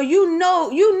 So you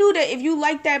knew that if you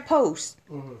liked that post,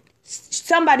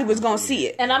 somebody was going to see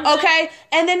it. And okay?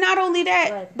 And then not only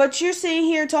that, but you're sitting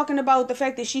here talking about the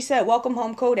fact that she said, "Welcome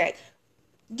home, Kodak."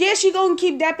 Yeah, she going to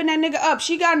keep dapping that nigga up.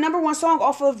 She got a #1 song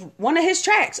off of one of his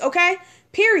tracks, okay?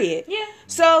 Period. Yeah.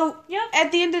 So,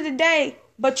 at the end of the day,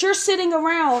 but you're sitting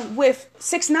around with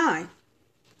 6ix9ine.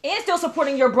 And still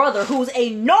supporting your brother, who's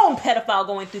a known pedophile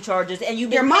going through charges, and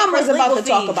your mom was about to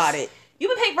talk about it. You've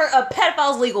been paying for a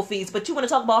pedophile's legal fees, but you want to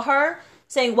talk about her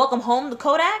saying "Welcome home" to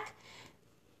Kodak,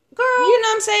 girl. You know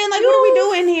what I'm saying? Like, what are we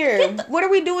doing here? What are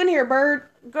we doing here, bird?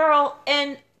 Girl,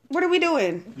 and what are we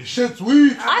doing? Your shit's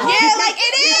weak. Yeah, like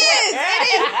it is.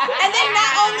 And then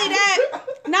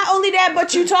not only that,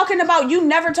 but you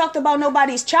never talked about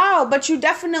nobody's child, but you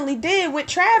definitely did with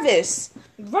Travis.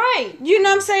 Right. You know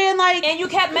what I'm saying? Like, and you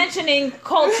kept mentioning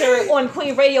culture on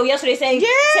Queen Radio yesterday,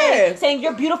 saying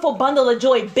your beautiful bundle of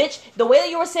joy, bitch. The way that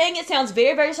you were saying it sounds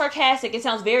very, very sarcastic. It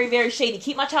sounds very, very shady.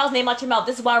 Keep my child's name out your mouth.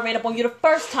 This is why I ran up on you the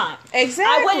first time.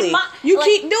 Exactly. You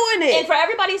keep doing it. And for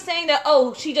everybody saying that,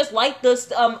 oh, she just liked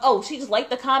this. She just liked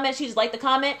the comment. She just liked the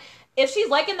comment. If she's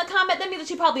liking the comment, that means that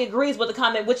she probably agrees with the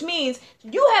comment, which means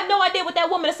you have no idea what that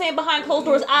woman is saying behind closed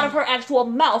doors out of her actual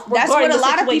mouth. That's what a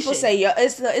lot of people say, yo.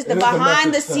 It's the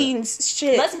behind the scenes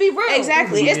shit. Let's be real.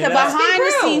 Exactly. It's the behind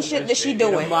the scenes shit that she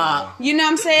doing. You know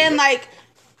what I'm saying? Like,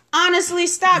 honestly,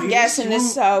 stop gassing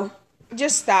this. So,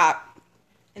 just stop.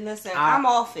 And listen, I'm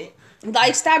off it.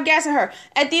 Like, stop gassing her.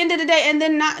 At the end of the day, and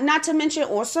then not to mention,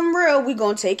 on some real, we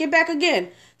gonna take it back again.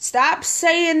 Stop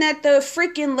saying that the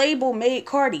freaking label made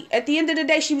Cardi. At the end of the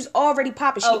day, she was already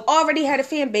popping. She already had a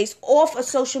fan base off of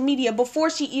social media before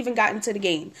she even got into the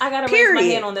game. I gotta raise my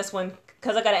hand on this one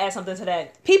because I gotta add something to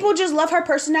that. People just love her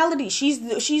personality. She's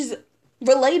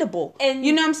relatable. And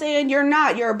you know what I'm saying? You're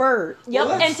not. You're a bird. Yep.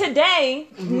 And today,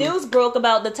 news broke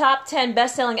about the top 10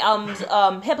 best-selling albums,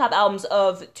 hip-hop albums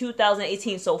of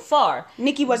 2018 so far.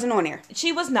 Nicki wasn't on there.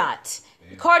 She was not.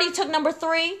 Yeah. Cardi took number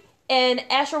 3. And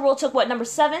Asher Roll took what, number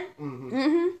 7?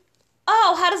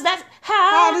 Oh, how does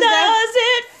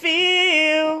it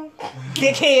feel?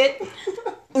 Dickhead.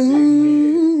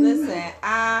 Listen,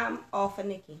 I'm off of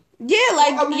Nicki. Yeah,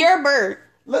 like, you're a bird.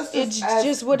 Let's just ask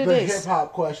just what it is. The hip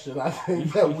hop question I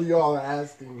think that we all are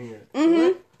asking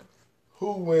here.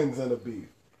 Who wins in a beef?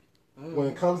 When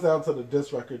it comes down to the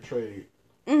diss record trade,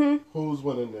 who's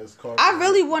winning this? Cardi. I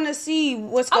really want to see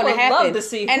what's going to happen. Love to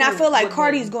see and I feel like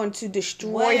Cardi's going to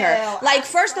destroy her. Like,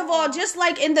 first of all, just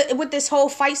like with this whole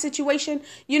fight situation,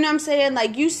 you know what I'm saying?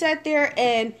 Like, you sat there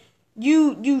and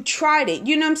you tried it.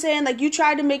 You know what I'm saying? Like, you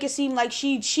tried to make it seem like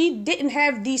she didn't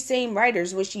have these same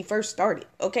writers when she first started.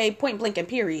 Okay? Point blank and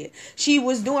period. She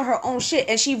was doing her own shit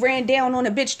and she ran down on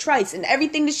a bitch twice and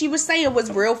everything that she was saying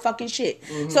was real fucking shit.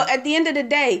 So at the end of the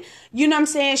day, you know what I'm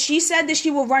saying? She said that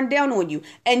she will run down on you.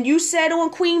 And you said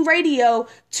on Queen Radio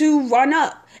to run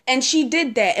up. And she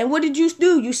did that. And what did you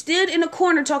do? You stood in a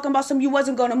corner talking about something you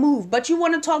wasn't going to move. But you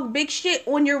want to talk big shit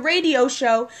on your radio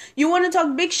show. You want to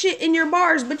talk big shit in your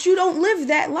bars. But you don't live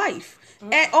that life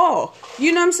at all.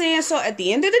 You know what I'm saying? So at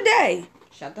the end of the day,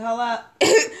 shut the hell up.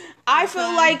 I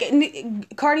feel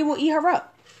like Cardi will eat her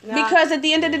up. Because at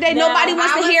the end of the day, nobody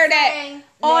wants to hear that.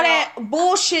 All that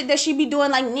bullshit that she be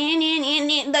doing, like,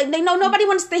 like, nobody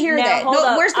wants to hear that.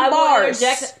 Where's the bars?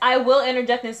 I will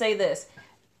interject and say this.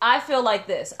 I feel like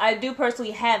this. I do personally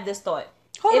have this thought.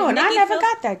 Hold on, I never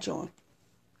got that, John.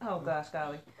 Oh, gosh,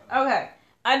 golly. Okay.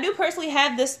 I do personally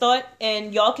have this thought,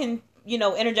 and y'all can,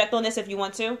 interject on this if you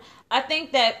want to. I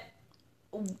think that,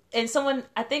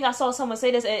 I think I saw someone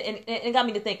say this, and it got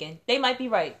me to thinking. They might be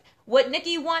right. What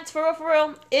Nicki wants, for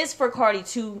real, is for Cardi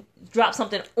to drop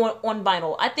something on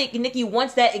vinyl. I think Nicki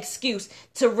wants that excuse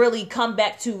to really come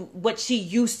back to what she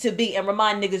used to be and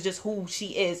remind niggas just who she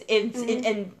is.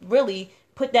 And really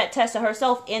put that test to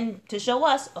herself and to show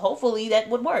us, hopefully that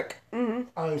would work. I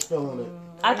ain't feeling it.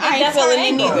 I ain't feeling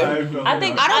it neither. I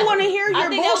don't want to hear your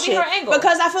bullshit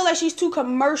because I feel like she's too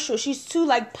commercial. She's too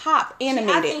like pop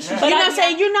animated. You know what I'm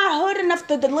saying? You're not hood enough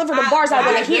to deliver the bars I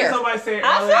want to hear. I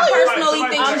personally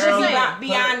think she should be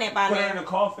beyond that by now. Put her in a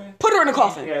coffin. Put her in a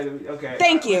coffin. Yeah, okay.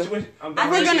 Thank you. I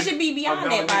think she should be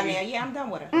beyond that by now. Yeah, I'm done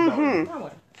with her. I'm done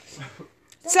with her.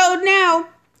 So now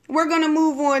we're going to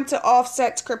move on to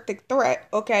Offset's Cryptic Threat,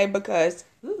 okay? Because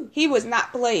he was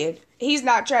not playing. He's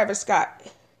not Travis Scott,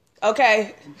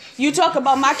 okay? You talk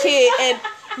about my kid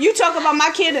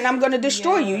and I'm going to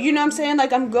destroy you. You know what I'm saying?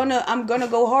 Like, I'm going to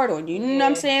go hard on you. You know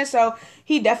what I'm saying? So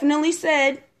he definitely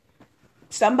said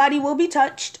somebody will be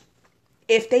touched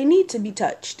if they need to be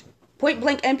touched. Point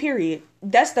blank and period.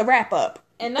 That's the wrap up.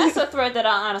 And that's a threat that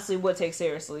I honestly would take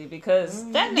seriously because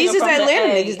that nigga these is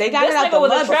Atlanta niggas. They got it out the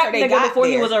mud before they got before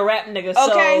there. He was a rap nigga.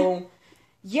 Okay. So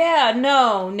yeah,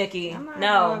 no, Nicki,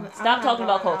 no. Stop talking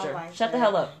about culture. Shut the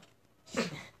hell up.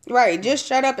 Right, just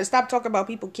shut up and stop talking about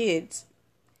people's kids.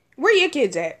 Where your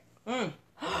kids at? Now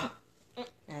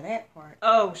that part.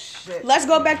 Oh shit. Let's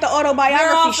go back to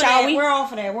autobiography, shall we? We're off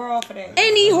of that.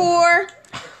 Any whore.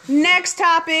 Next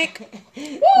topic.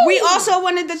 We also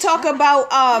wanted to talk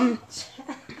about Aunt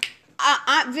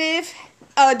Viv,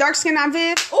 dark skin Aunt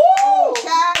Viv. Ooh,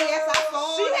 child, yes, I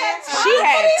She had time. She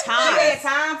had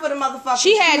time for the motherfucker.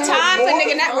 She had time for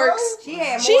nigga networks. She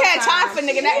had time for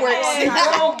nigga networks. She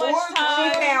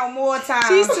found more time.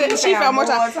 She found more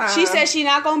time. She said she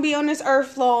not gonna be on this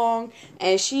earth long,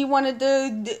 and she wanted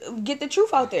to get the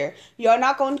truth out there. Y'all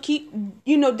not gonna keep,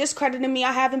 discrediting me.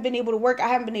 I haven't been able to work. I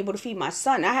haven't been able to feed my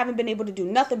son. I haven't been able to do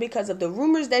nothing because of the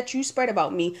rumors that you spread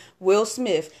about me, Will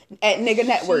Smith, at nigga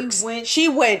networks. She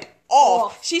went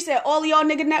off. She said all of y'all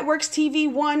nigga networks,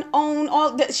 TV One, OWN,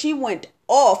 all that. She went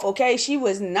off. Okay, she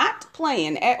was not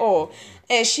playing at all.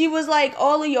 And she was like,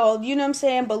 all of y'all, you know what I'm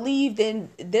saying, believed in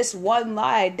this one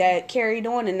lie that carried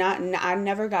on, and I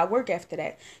never got work after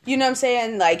that. You know what I'm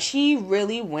saying? Like, she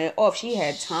really went off. She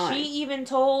had time. She even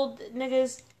told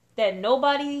niggas that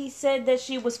nobody said that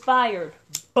she was fired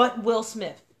but Will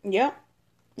Smith. Yep.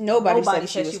 Nobody said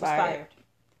she was fired.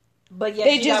 But yet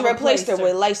they just replaced her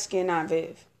with light-skinned Aunt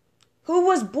Viv, who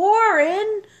was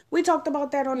boring. We talked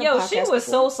about that on the podcast. She was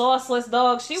before. so sauceless,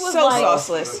 dog. She was so like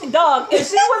sauceless. Dog, if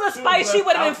she was a spice, she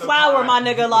would have been flour, my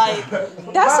nigga. Like,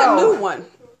 that's a new one.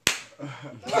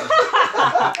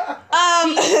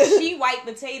 She white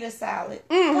potato salad.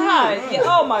 God,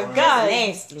 oh my God,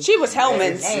 nasty. She was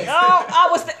Hellman's. Oh, I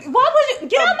was. Why would you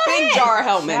get out my head? Big jar of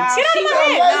Hellman's. Get out my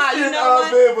head. Nah, you know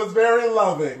what? It was very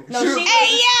loving. No,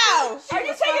 Hey yo, are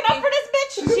you taking up for this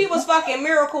bitch? She was fucking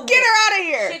Miracle Whip. Get her out of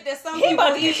here. Shit that some He people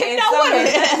about to get eat kicked and out some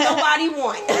with her. nobody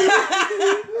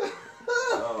want.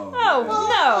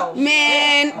 Oh no,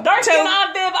 Man, dark skin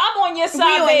Aunt Viv, I'm on your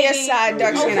side, we baby. on your side,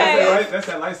 dark skin Okay. Aunt Viv. That's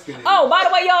that light skin. Oh, by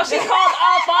the way, y'all, she called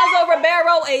Alfonso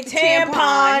Ribeiro a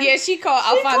tampon. Yeah, she called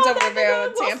Alfonso Ribeiro a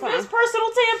Will Smith's tampon. personal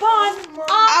tampon.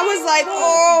 I was like,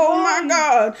 oh my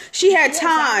God. She had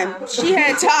time. She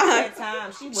had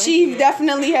time. She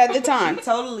definitely had the time.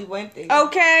 Totally went there.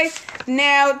 Okay,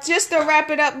 now just to wrap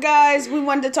it up, guys, we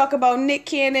wanted to talk about Nick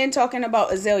Cannon talking about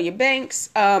Azealia Banks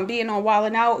being on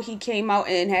Wildin' Out. He came out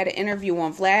and had an interview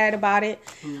on Vlad about it.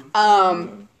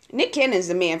 Nick Cannon's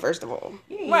the man, first of all.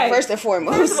 Right. First and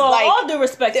foremost. First of all, all due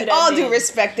respect to that all man. due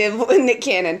respect to Nick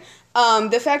Cannon.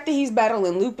 The fact that he's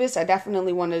battling lupus, I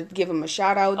definitely want to give him a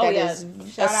shout out. That is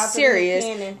serious.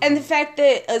 And the fact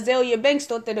that Azealia Banks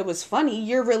thought that it was funny,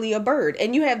 you're really a bird.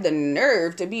 And you have the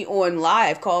nerve to be on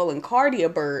live calling Cardi a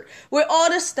bird with all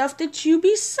the stuff that you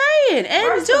be saying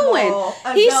and doing.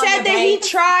 He said that he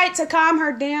tried to calm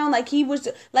her down. Like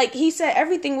he said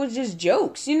everything was just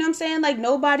jokes. You know what I'm saying? Like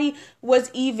nobody was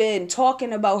even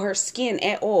talking about her skin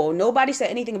at all. Nobody said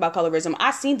anything about colorism.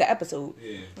 I seen the episode.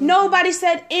 Yeah. Nobody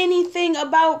said anything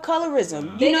about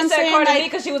colorism. They You know just what I'm said saying? Cardi B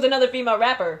because she was another female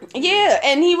rapper. Yeah,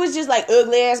 and he was just like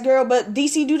ugly ass girl, but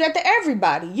DC do that to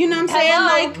everybody. You know what I'm saying?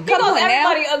 Like, come on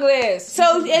everybody now. ugly ass.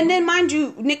 So, and then mind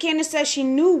you, Nick Cannon says she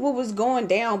knew what was going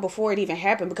down before it even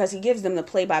happened because he gives them the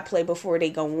play-by-play before they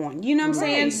go on. You know what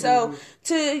I'm saying?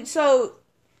 So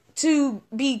to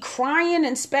be crying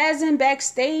and spazzing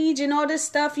backstage and all this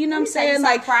stuff, you know what I'm saying?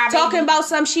 Like talking about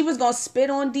something she was gonna spit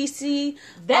on DC,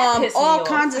 all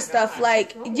kinds of stuff.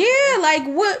 Like, yeah, like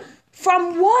what?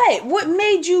 From what? What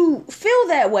made you feel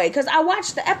that way? Because I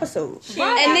watched the episode,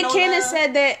 and Nick Cannon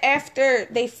said that after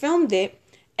they filmed it,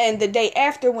 and the day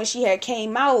after when she had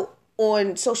came out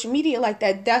on social media like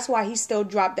that, that's why he still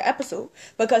dropped the episode,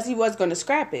 because he was gonna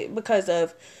scrap it because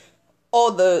of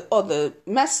all the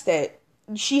mess that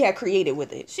she had created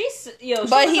with it.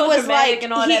 But he was like,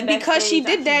 because she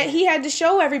did that, he had to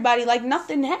show everybody like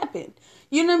nothing happened.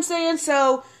 You know what I'm saying?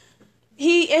 So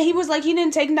he was like, he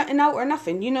didn't take nothing out or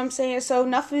nothing. You know what I'm saying? So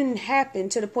nothing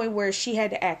happened to the point where she had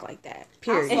to act like that.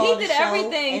 Period. And he did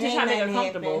everything to try to make her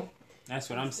comfortable. That's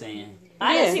what I'm saying.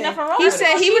 I didn't see nothing wrong with it. He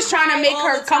said he was trying to make all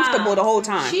her comfortable the whole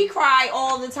time. She cried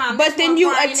all the time. But then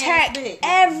you attack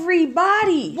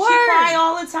everybody. She cried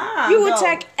all the time. You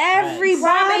attack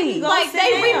everybody. Like,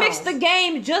 they remixed the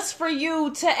game just for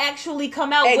you to actually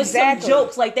come out with some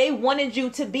jokes. Like, they wanted you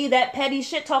to be that petty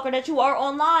shit talker that you are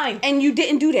online. And you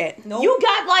didn't do that. Nope. You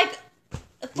got like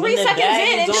 3 seconds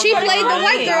in and she played the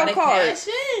white girl card.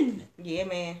 Yeah,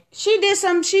 man. She did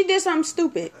something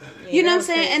stupid. Yeah, you know what I'm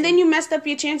saying? And then you messed up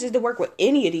your chances to work with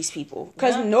any of these people,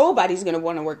 because nobody's gonna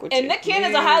want to work with you. And Nick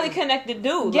Cannon's a highly connected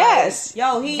dude. Yes.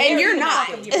 Like, and you're not.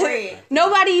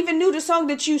 Nobody even knew the song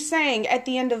that you sang at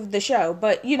the end of the show,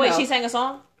 but you know. Wait, she sang a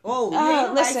song?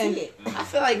 Oh, listen. I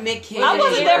feel like Nick Cannon I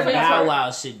wasn't there for Bow Wow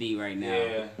should be right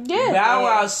now. Yeah. Bow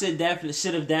Wow should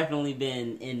have definitely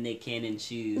been in Nick Cannon's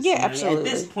shoes. Yeah, absolutely. At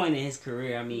this point in his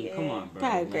career, I mean, come on, bro.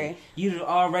 I agree. Like, you've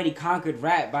already conquered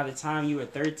rap by the time you were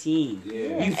 13.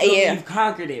 Yeah. You've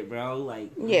conquered it, bro. Like,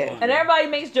 yeah. And everybody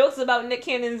makes jokes about Nick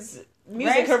Cannon's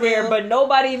music career, but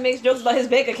nobody makes jokes about his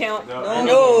bank account.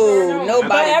 No, nobody.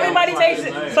 But everybody takes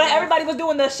it. But everybody was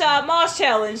doing the Shad Moss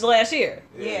challenge last year.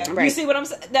 Yeah, right. You see what I'm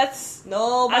saying? That's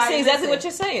nobody. I see exactly what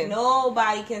you're saying.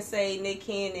 Nobody can say Nick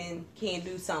Cannon can't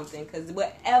do something because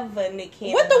whatever Nick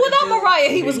Cannon With or without Mariah,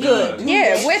 he was good.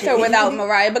 Yeah, with or without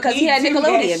Mariah because he had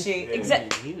Nickelodeon.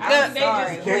 Exactly. I'm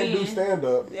sorry. He can't do stand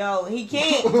up. Yo, he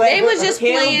can't. They was just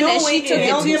playing and she took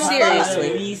it too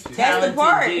seriously. That's the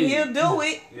part. He'll do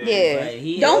it.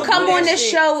 Yeah. Don't come on this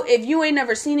show if you ain't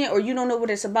never seen it or you don't know what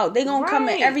it's about. They gonna come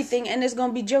at everything and it's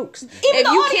gonna be jokes. If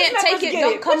you can't take it,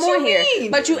 don't come on here.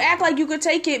 But you act like you could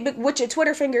take it with your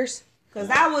Twitter fingers. Cause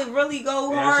I would really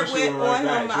go hard on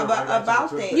him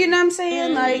about that. You know what I'm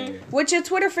saying? Like with your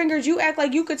Twitter fingers, you act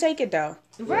like you could take it though.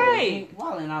 Right.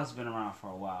 Wildin' Out's been around for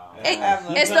a while.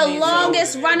 It's the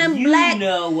longest running black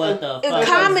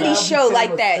comedy show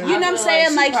like that. You know what I'm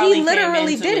saying? Like he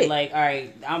literally did it. Like, all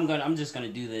right, I'm just gonna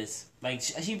do this. Like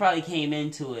she probably came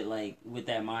into it like with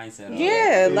that mindset.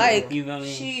 Yeah, like you know what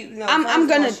I mean?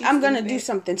 I'm gonna do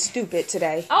something stupid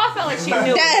today. Oh, I felt like she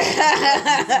knew.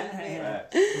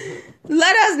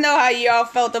 Let us know how y'all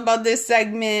felt about this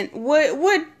segment.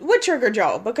 What triggered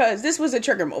y'all? Because this was a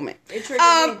trigger moment. It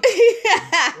triggered me.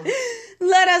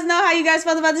 Let us know how you guys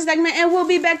felt about this segment, and we'll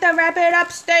be back to wrap it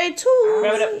up. Stay tuned.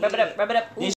 Wrap it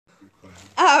up.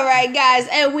 All right, guys,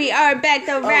 and we are back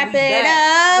to wrap it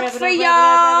up for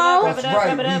y'all. That's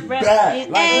right, we back.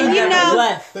 And you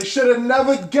know, they should have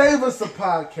never gave us a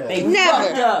podcast. They never.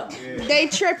 fucked up. They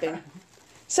tripping.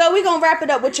 So we gonna wrap it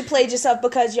up with You Played Yourself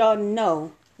because y'all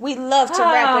know we love to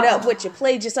wrap it up with You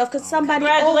Played Yourself because somebody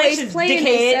always playing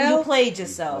themselves. You played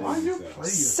yourself. Why you play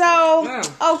So,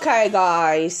 okay,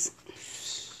 guys.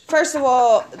 First of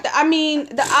all, I mean,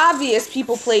 the obvious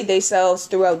people played themselves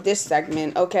throughout this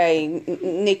segment. Okay,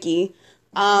 Nikki.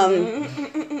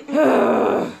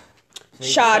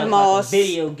 Shad Moss.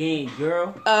 Video game,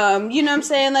 girl. You know what I'm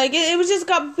saying? Like, it was just a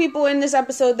couple people in this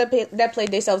episode that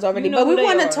played themselves already. You know but we who they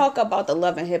want to are. talk about the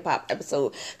Love and Hip Hop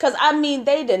episode. Because, I mean,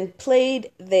 they done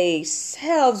played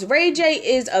themselves. Ray J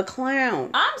is a clown.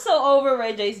 I'm so over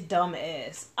Ray J's dumb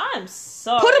ass. I'm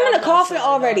sorry. Put him in a coffin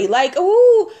already. Like,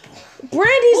 ooh,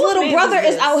 Brandy's little man brother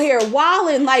is is out here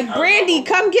wilding. Like, Brandy,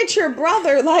 come get your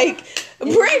brother. Like,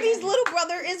 Brandy's little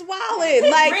brother is wilding.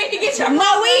 Like, Brandy, get your brother.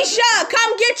 Moesha,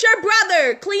 come get your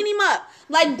brother. Clean him up.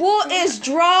 Like, Bull is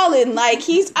drawling. Like,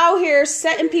 he's out here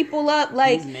setting people up.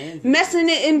 Like, messing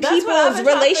it in That's what I've people's been trying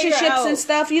to relationships figure out. and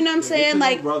stuff. You know what I'm saying?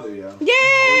 Like, brother, yo.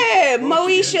 yeah,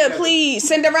 Moesha, please,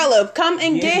 Cinderella, come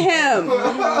and get him.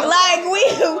 Like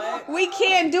we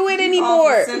can't do it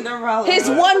anymore. Cinderella. His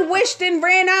one wish then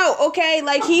ran out. Okay,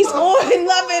 like he's on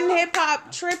Love and Hip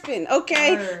Hop tripping.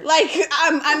 Okay, like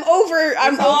I'm over.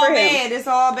 I'm It's all over him. bad. It's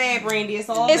all bad, Brandy. It's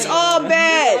all It's bad. all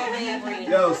bad.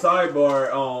 Brandy. Yo,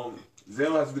 sidebar.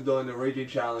 Zell has been doing the Ray J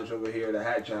challenge over here, the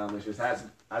hat challenge. His hats.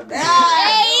 Hey,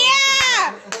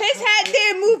 yeah, his hat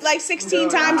did move like 16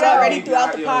 times already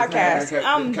throughout the podcast.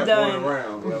 I'm kept done. Going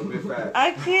around, yo, big fat.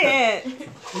 I can't.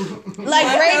 Like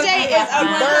Ray J is a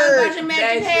bird.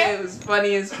 That shit was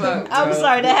funny as fuck. I'm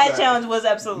sorry. The hat challenge was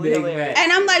absolutely hilarious.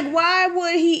 And I'm like, why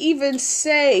would he even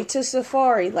say to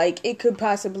Safari, like, it could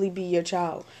possibly be your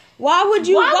child? Why would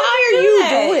you? Why are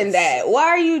you doing that? Why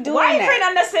are you doing Why are you that? creating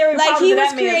unnecessary Like, problems he in was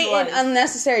that man's creating life?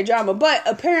 unnecessary drama. But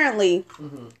apparently,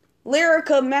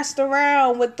 Lyrica messed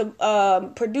around with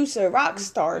the producer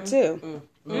Rockstar too.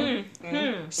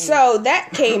 So that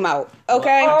came out.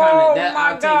 Okay. I'll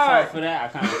my take God. fault for that. I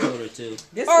kind of told her too.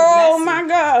 This is Oh messy. my I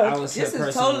God. was This her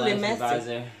is personal totally life messy.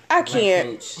 advisor. I life can't.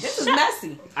 coach. This is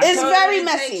messy. It's very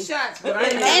messy.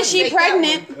 And she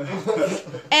pregnant.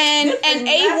 And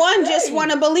A1 just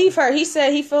want to believe her. He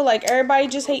said he feel like everybody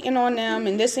just hating on them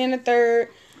and this and the third.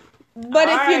 But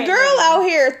if your girl out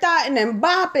here thotting and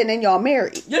bopping and y'all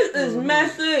married, This is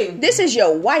messy. this is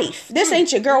your wife. This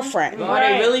ain't your girlfriend. Are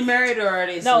they really married or are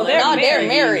they? No, they're No, married. they're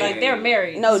married. Like they're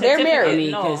married. No, they're I married.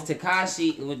 mean, No. because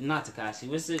Takashi, well, not Takashi.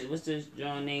 What's the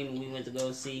John name we went to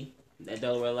go see at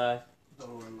Delaware Live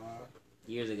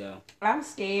years ago? I'm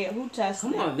scared. Who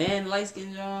tested? Come on, man, light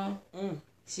skin John.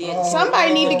 She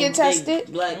Somebody need to get big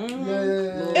tested. Black.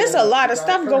 It's a lot of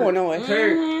stuff going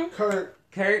on.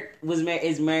 Kurt was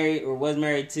married or was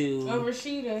married to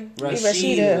Rashida.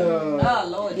 Rashida. Oh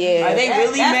Lord. Yeah. Are they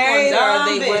really married or are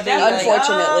they? Were they like,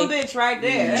 Unfortunately. bitch right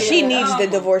there. She needs to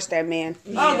divorce that man.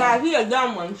 Oh God, he a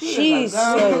dumb one. She's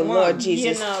so Lord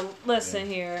Jesus. You know, listen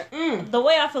here. The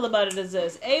way I feel about it is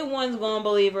this: A1's gonna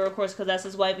believe her, of course, because that's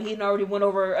his wife, and he already went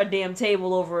over a damn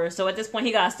table over her. So at this point,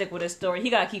 he gotta stick with his story. He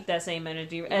gotta keep that same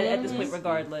energy at this point,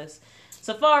 regardless.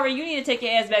 Safari, you need to take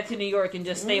your ass back to New York and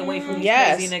just stay away from these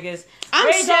crazy niggas. I'm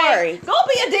Ray J, sorry. go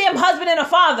be a damn husband and a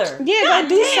father. Yeah, God go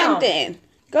do something.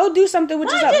 Go do something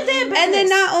with yourself. Mind your damn business. And then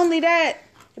not only that,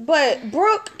 but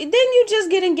Brooke, didn't you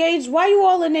just get engaged? Why you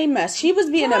all in a mess? She was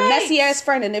being a messy ass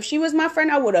friend, and if she was my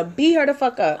friend, I would have beat her the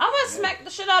fuck up. I would smack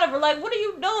the shit out of her. Like, what are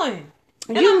you doing?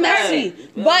 You messy.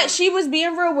 But she was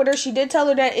being real with her. She did tell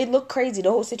her that it looked crazy. The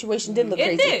whole situation did look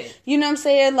crazy. Did. You know what I'm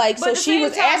saying? Like, But so at the she same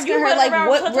was time, asking you her, went like, around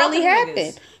what really talking happened?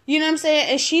 niggas. You know what I'm saying?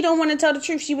 And she don't want to tell the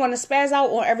truth. She want to spaz out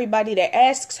on everybody that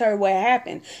asks her what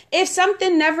happened. If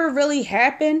something never really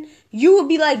happened, you would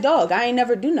be like, dog, I ain't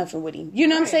never do nothing with him. You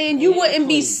know what I'm saying? You wouldn't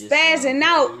be spazzing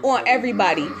out on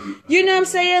everybody. You know what I'm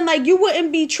saying? Like, you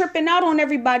wouldn't be tripping out on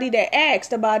everybody that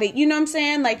asked about it. You know what I'm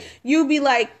saying? Like, you'd be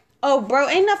like, oh, bro,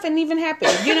 ain't nothing even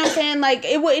happened. You know what I'm saying? Like,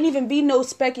 it wouldn't even be no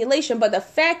speculation. But the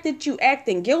fact that you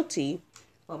acting guilty.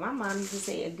 Well, my mom used to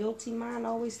say a guilty mind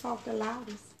always talk the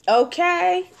loudest.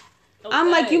 Okay. I'm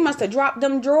like, you must have dropped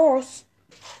them drawers.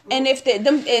 And if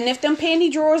them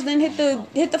panty drawers then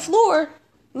hit the floor,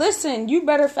 listen, you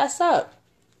better fess up.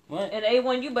 What? And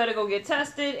A1, you better go get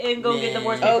tested and go get the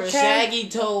worst Okay. papers. Shaggy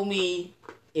told me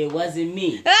it wasn't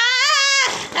me.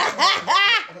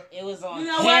 It was on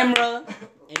camera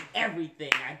and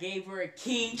everything. I gave her a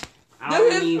key. I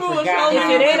don't even forgot. If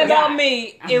it ain't about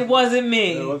me, it wasn't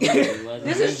me.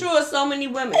 This is true of so many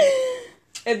women.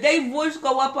 If they voice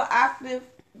go up an octave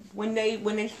when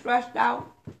they stressed out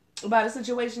about a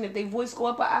situation, if they voice go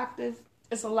up an octave,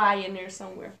 it's a lie in there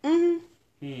somewhere.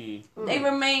 They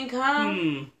remain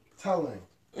calm. Telling.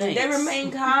 They remain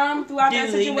calm throughout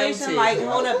that situation. Like,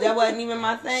 hold up, that wasn't even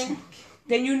my thing.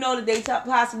 Then you know that they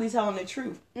possibly telling the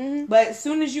truth. But as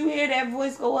soon as you hear that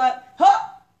voice go up,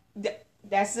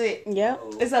 that's it. Yep.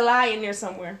 It's a lie in there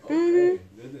somewhere.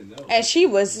 And she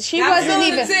wasn't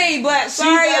even. Tea, but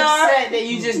sorry, she's upset that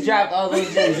you just dropped all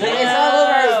those gems. It's all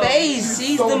over her face.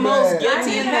 She's so the most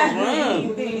guilty in the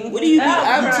room. What do you be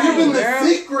up to? Keeping the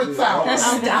secrets out.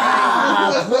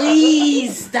 Stop,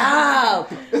 please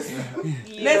stop.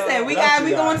 Listen, we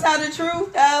gonna tell the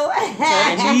truth though.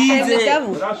 I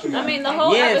mean, the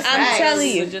whole episode, I'm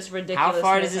telling you, was just ridiculous. How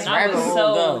far does this I was rabbit hole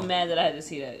so go? mad that I had to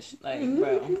see that. Like,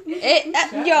 bro,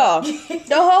 y'all,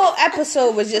 the whole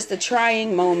episode was just a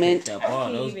trying moment.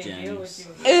 All those gems.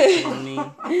 The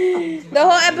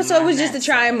whole episode was just a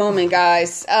trying moment,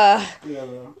 guys.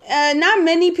 Not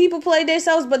many people played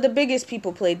themselves, but the biggest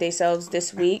people played themselves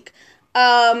this week.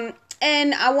 And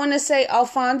I want to say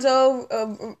Alfonso.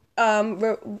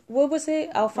 What was it?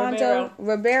 Alfonso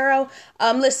Ribeiro.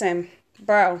 Listen,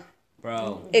 bro.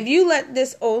 If you let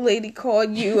this old lady call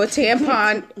you a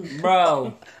tampon,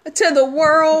 bro, to the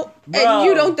world, and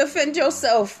you don't defend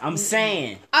yourself, I'm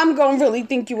saying I'm gonna really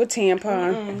think you a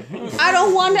tampon. I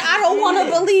don't want to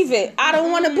believe it. I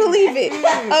don't want to believe it.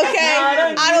 Okay,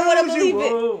 I don't want to believe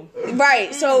it.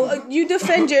 Right. So you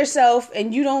defend yourself,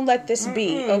 and you don't let this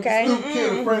be. Okay.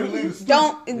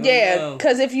 Don't. Yeah.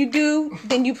 Because if you do,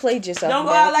 then you played yourself. Don't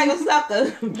go out like a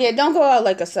sucker. Yeah. Don't go out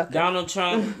like a sucker. Donald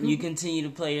Trump, you continue to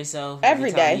play yourself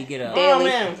every day. You get up.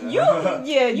 Daily. You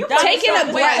taking a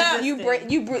breath.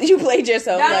 You played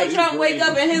yourself. Donald Trump wake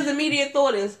up and his immediate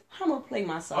thought is, I'm gonna play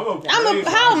myself.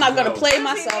 How am I gonna play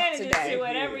myself today?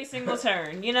 At every single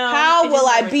turn, you know. How will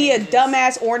I be a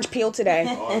dumbass orange peel today?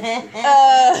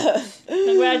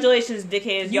 Congratulations,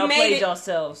 dickheads! Y'all played it.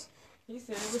 yourselves. He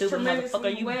said it was Stupid tremendously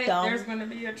motherfucker, wet. dumb. There's going to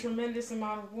be a tremendous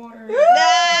amount of water.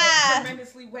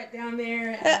 Tremendously wet down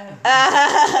there.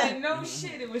 And no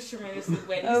shit, it was tremendously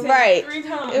wet. He said Right. 3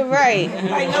 times. Right.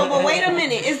 Like, no, but wait a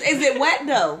minute. Is it wet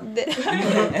though?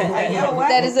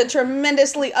 That is a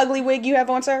tremendously ugly wig you have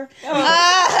on, sir.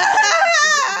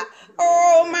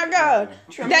 Oh my god.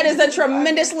 That is a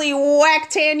tremendously whack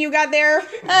tan you got there.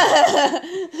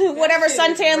 Whatever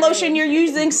suntan lotion you're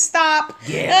using, stop.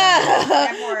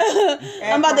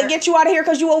 I'm about to get you out of here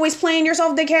because you always playing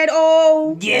yourself, dickhead.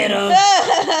 Oh. Get him.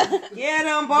 Get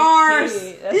them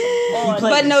bars.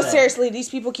 But no, seriously, these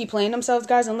people keep playing themselves,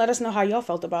 guys, and let us know how y'all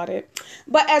felt about it.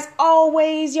 But as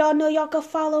always, y'all know y'all can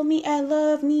follow me at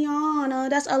Love Niana.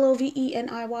 That's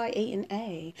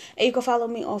LOVENIYANA. And you can follow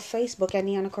me on Facebook at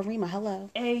Niana Karima. Hello.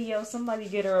 Hey, yo, somebody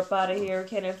get her up out of here.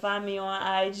 Can you find me on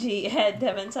IG at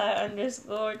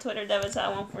 @DevonTye_, Twitter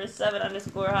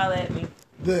DevonTye147_. Holla at me.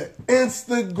 The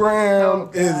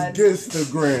Instagram is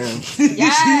Gizstagram.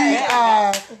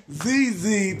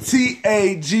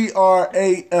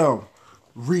 GIZZTAGRAM.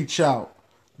 Reach out.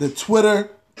 The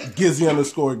Twitter,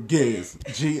 Gizzy_Giz.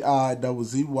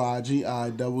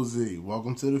 GIZZYGIZZ.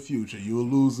 Welcome to the future. You'll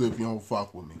lose if you don't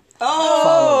fuck with me.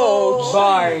 Okay.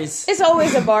 Bars. It's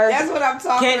always a bar. That's what I'm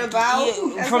talking about.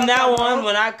 From now on,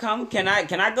 when I come, can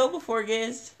I go before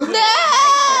Giz? No!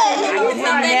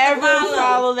 I never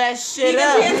follow that shit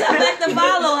up. It's like the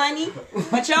follow, honey.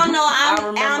 But y'all know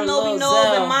I'm know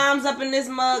the mom's up in this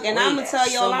mug, and I'm gonna tell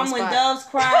y'all I'm when Doves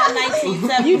Cried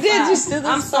 1975. You did just do this.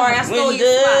 I'm sorry, I stole When your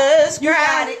Doves spot. You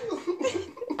got it.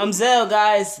 I'm Zell,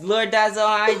 guys. Lord Dazzle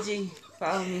on IG.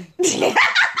 Follow me.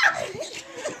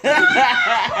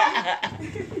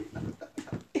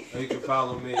 You can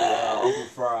follow me, Uncle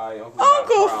Fry.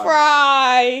 Uncle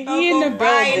Fry. He in the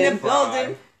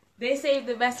building. They saved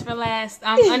the best for last.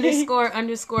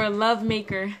 __ love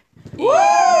maker. Woo!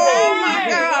 Oh my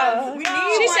God.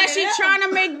 She said she's trying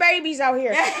to make babies out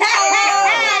here. Oh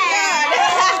my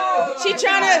God. She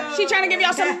trying to give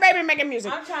y'all some baby making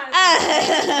music. I'm trying to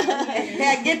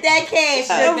get that cash.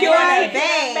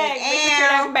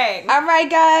 Bag. All right,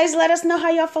 guys. Let us know how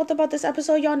y'all felt about this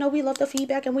episode. Y'all know we love the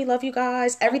feedback and we love you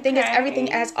guys. Everything is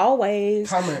everything as always.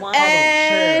 Comment,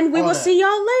 and we will see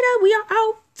y'all later. We are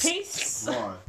out. Peace.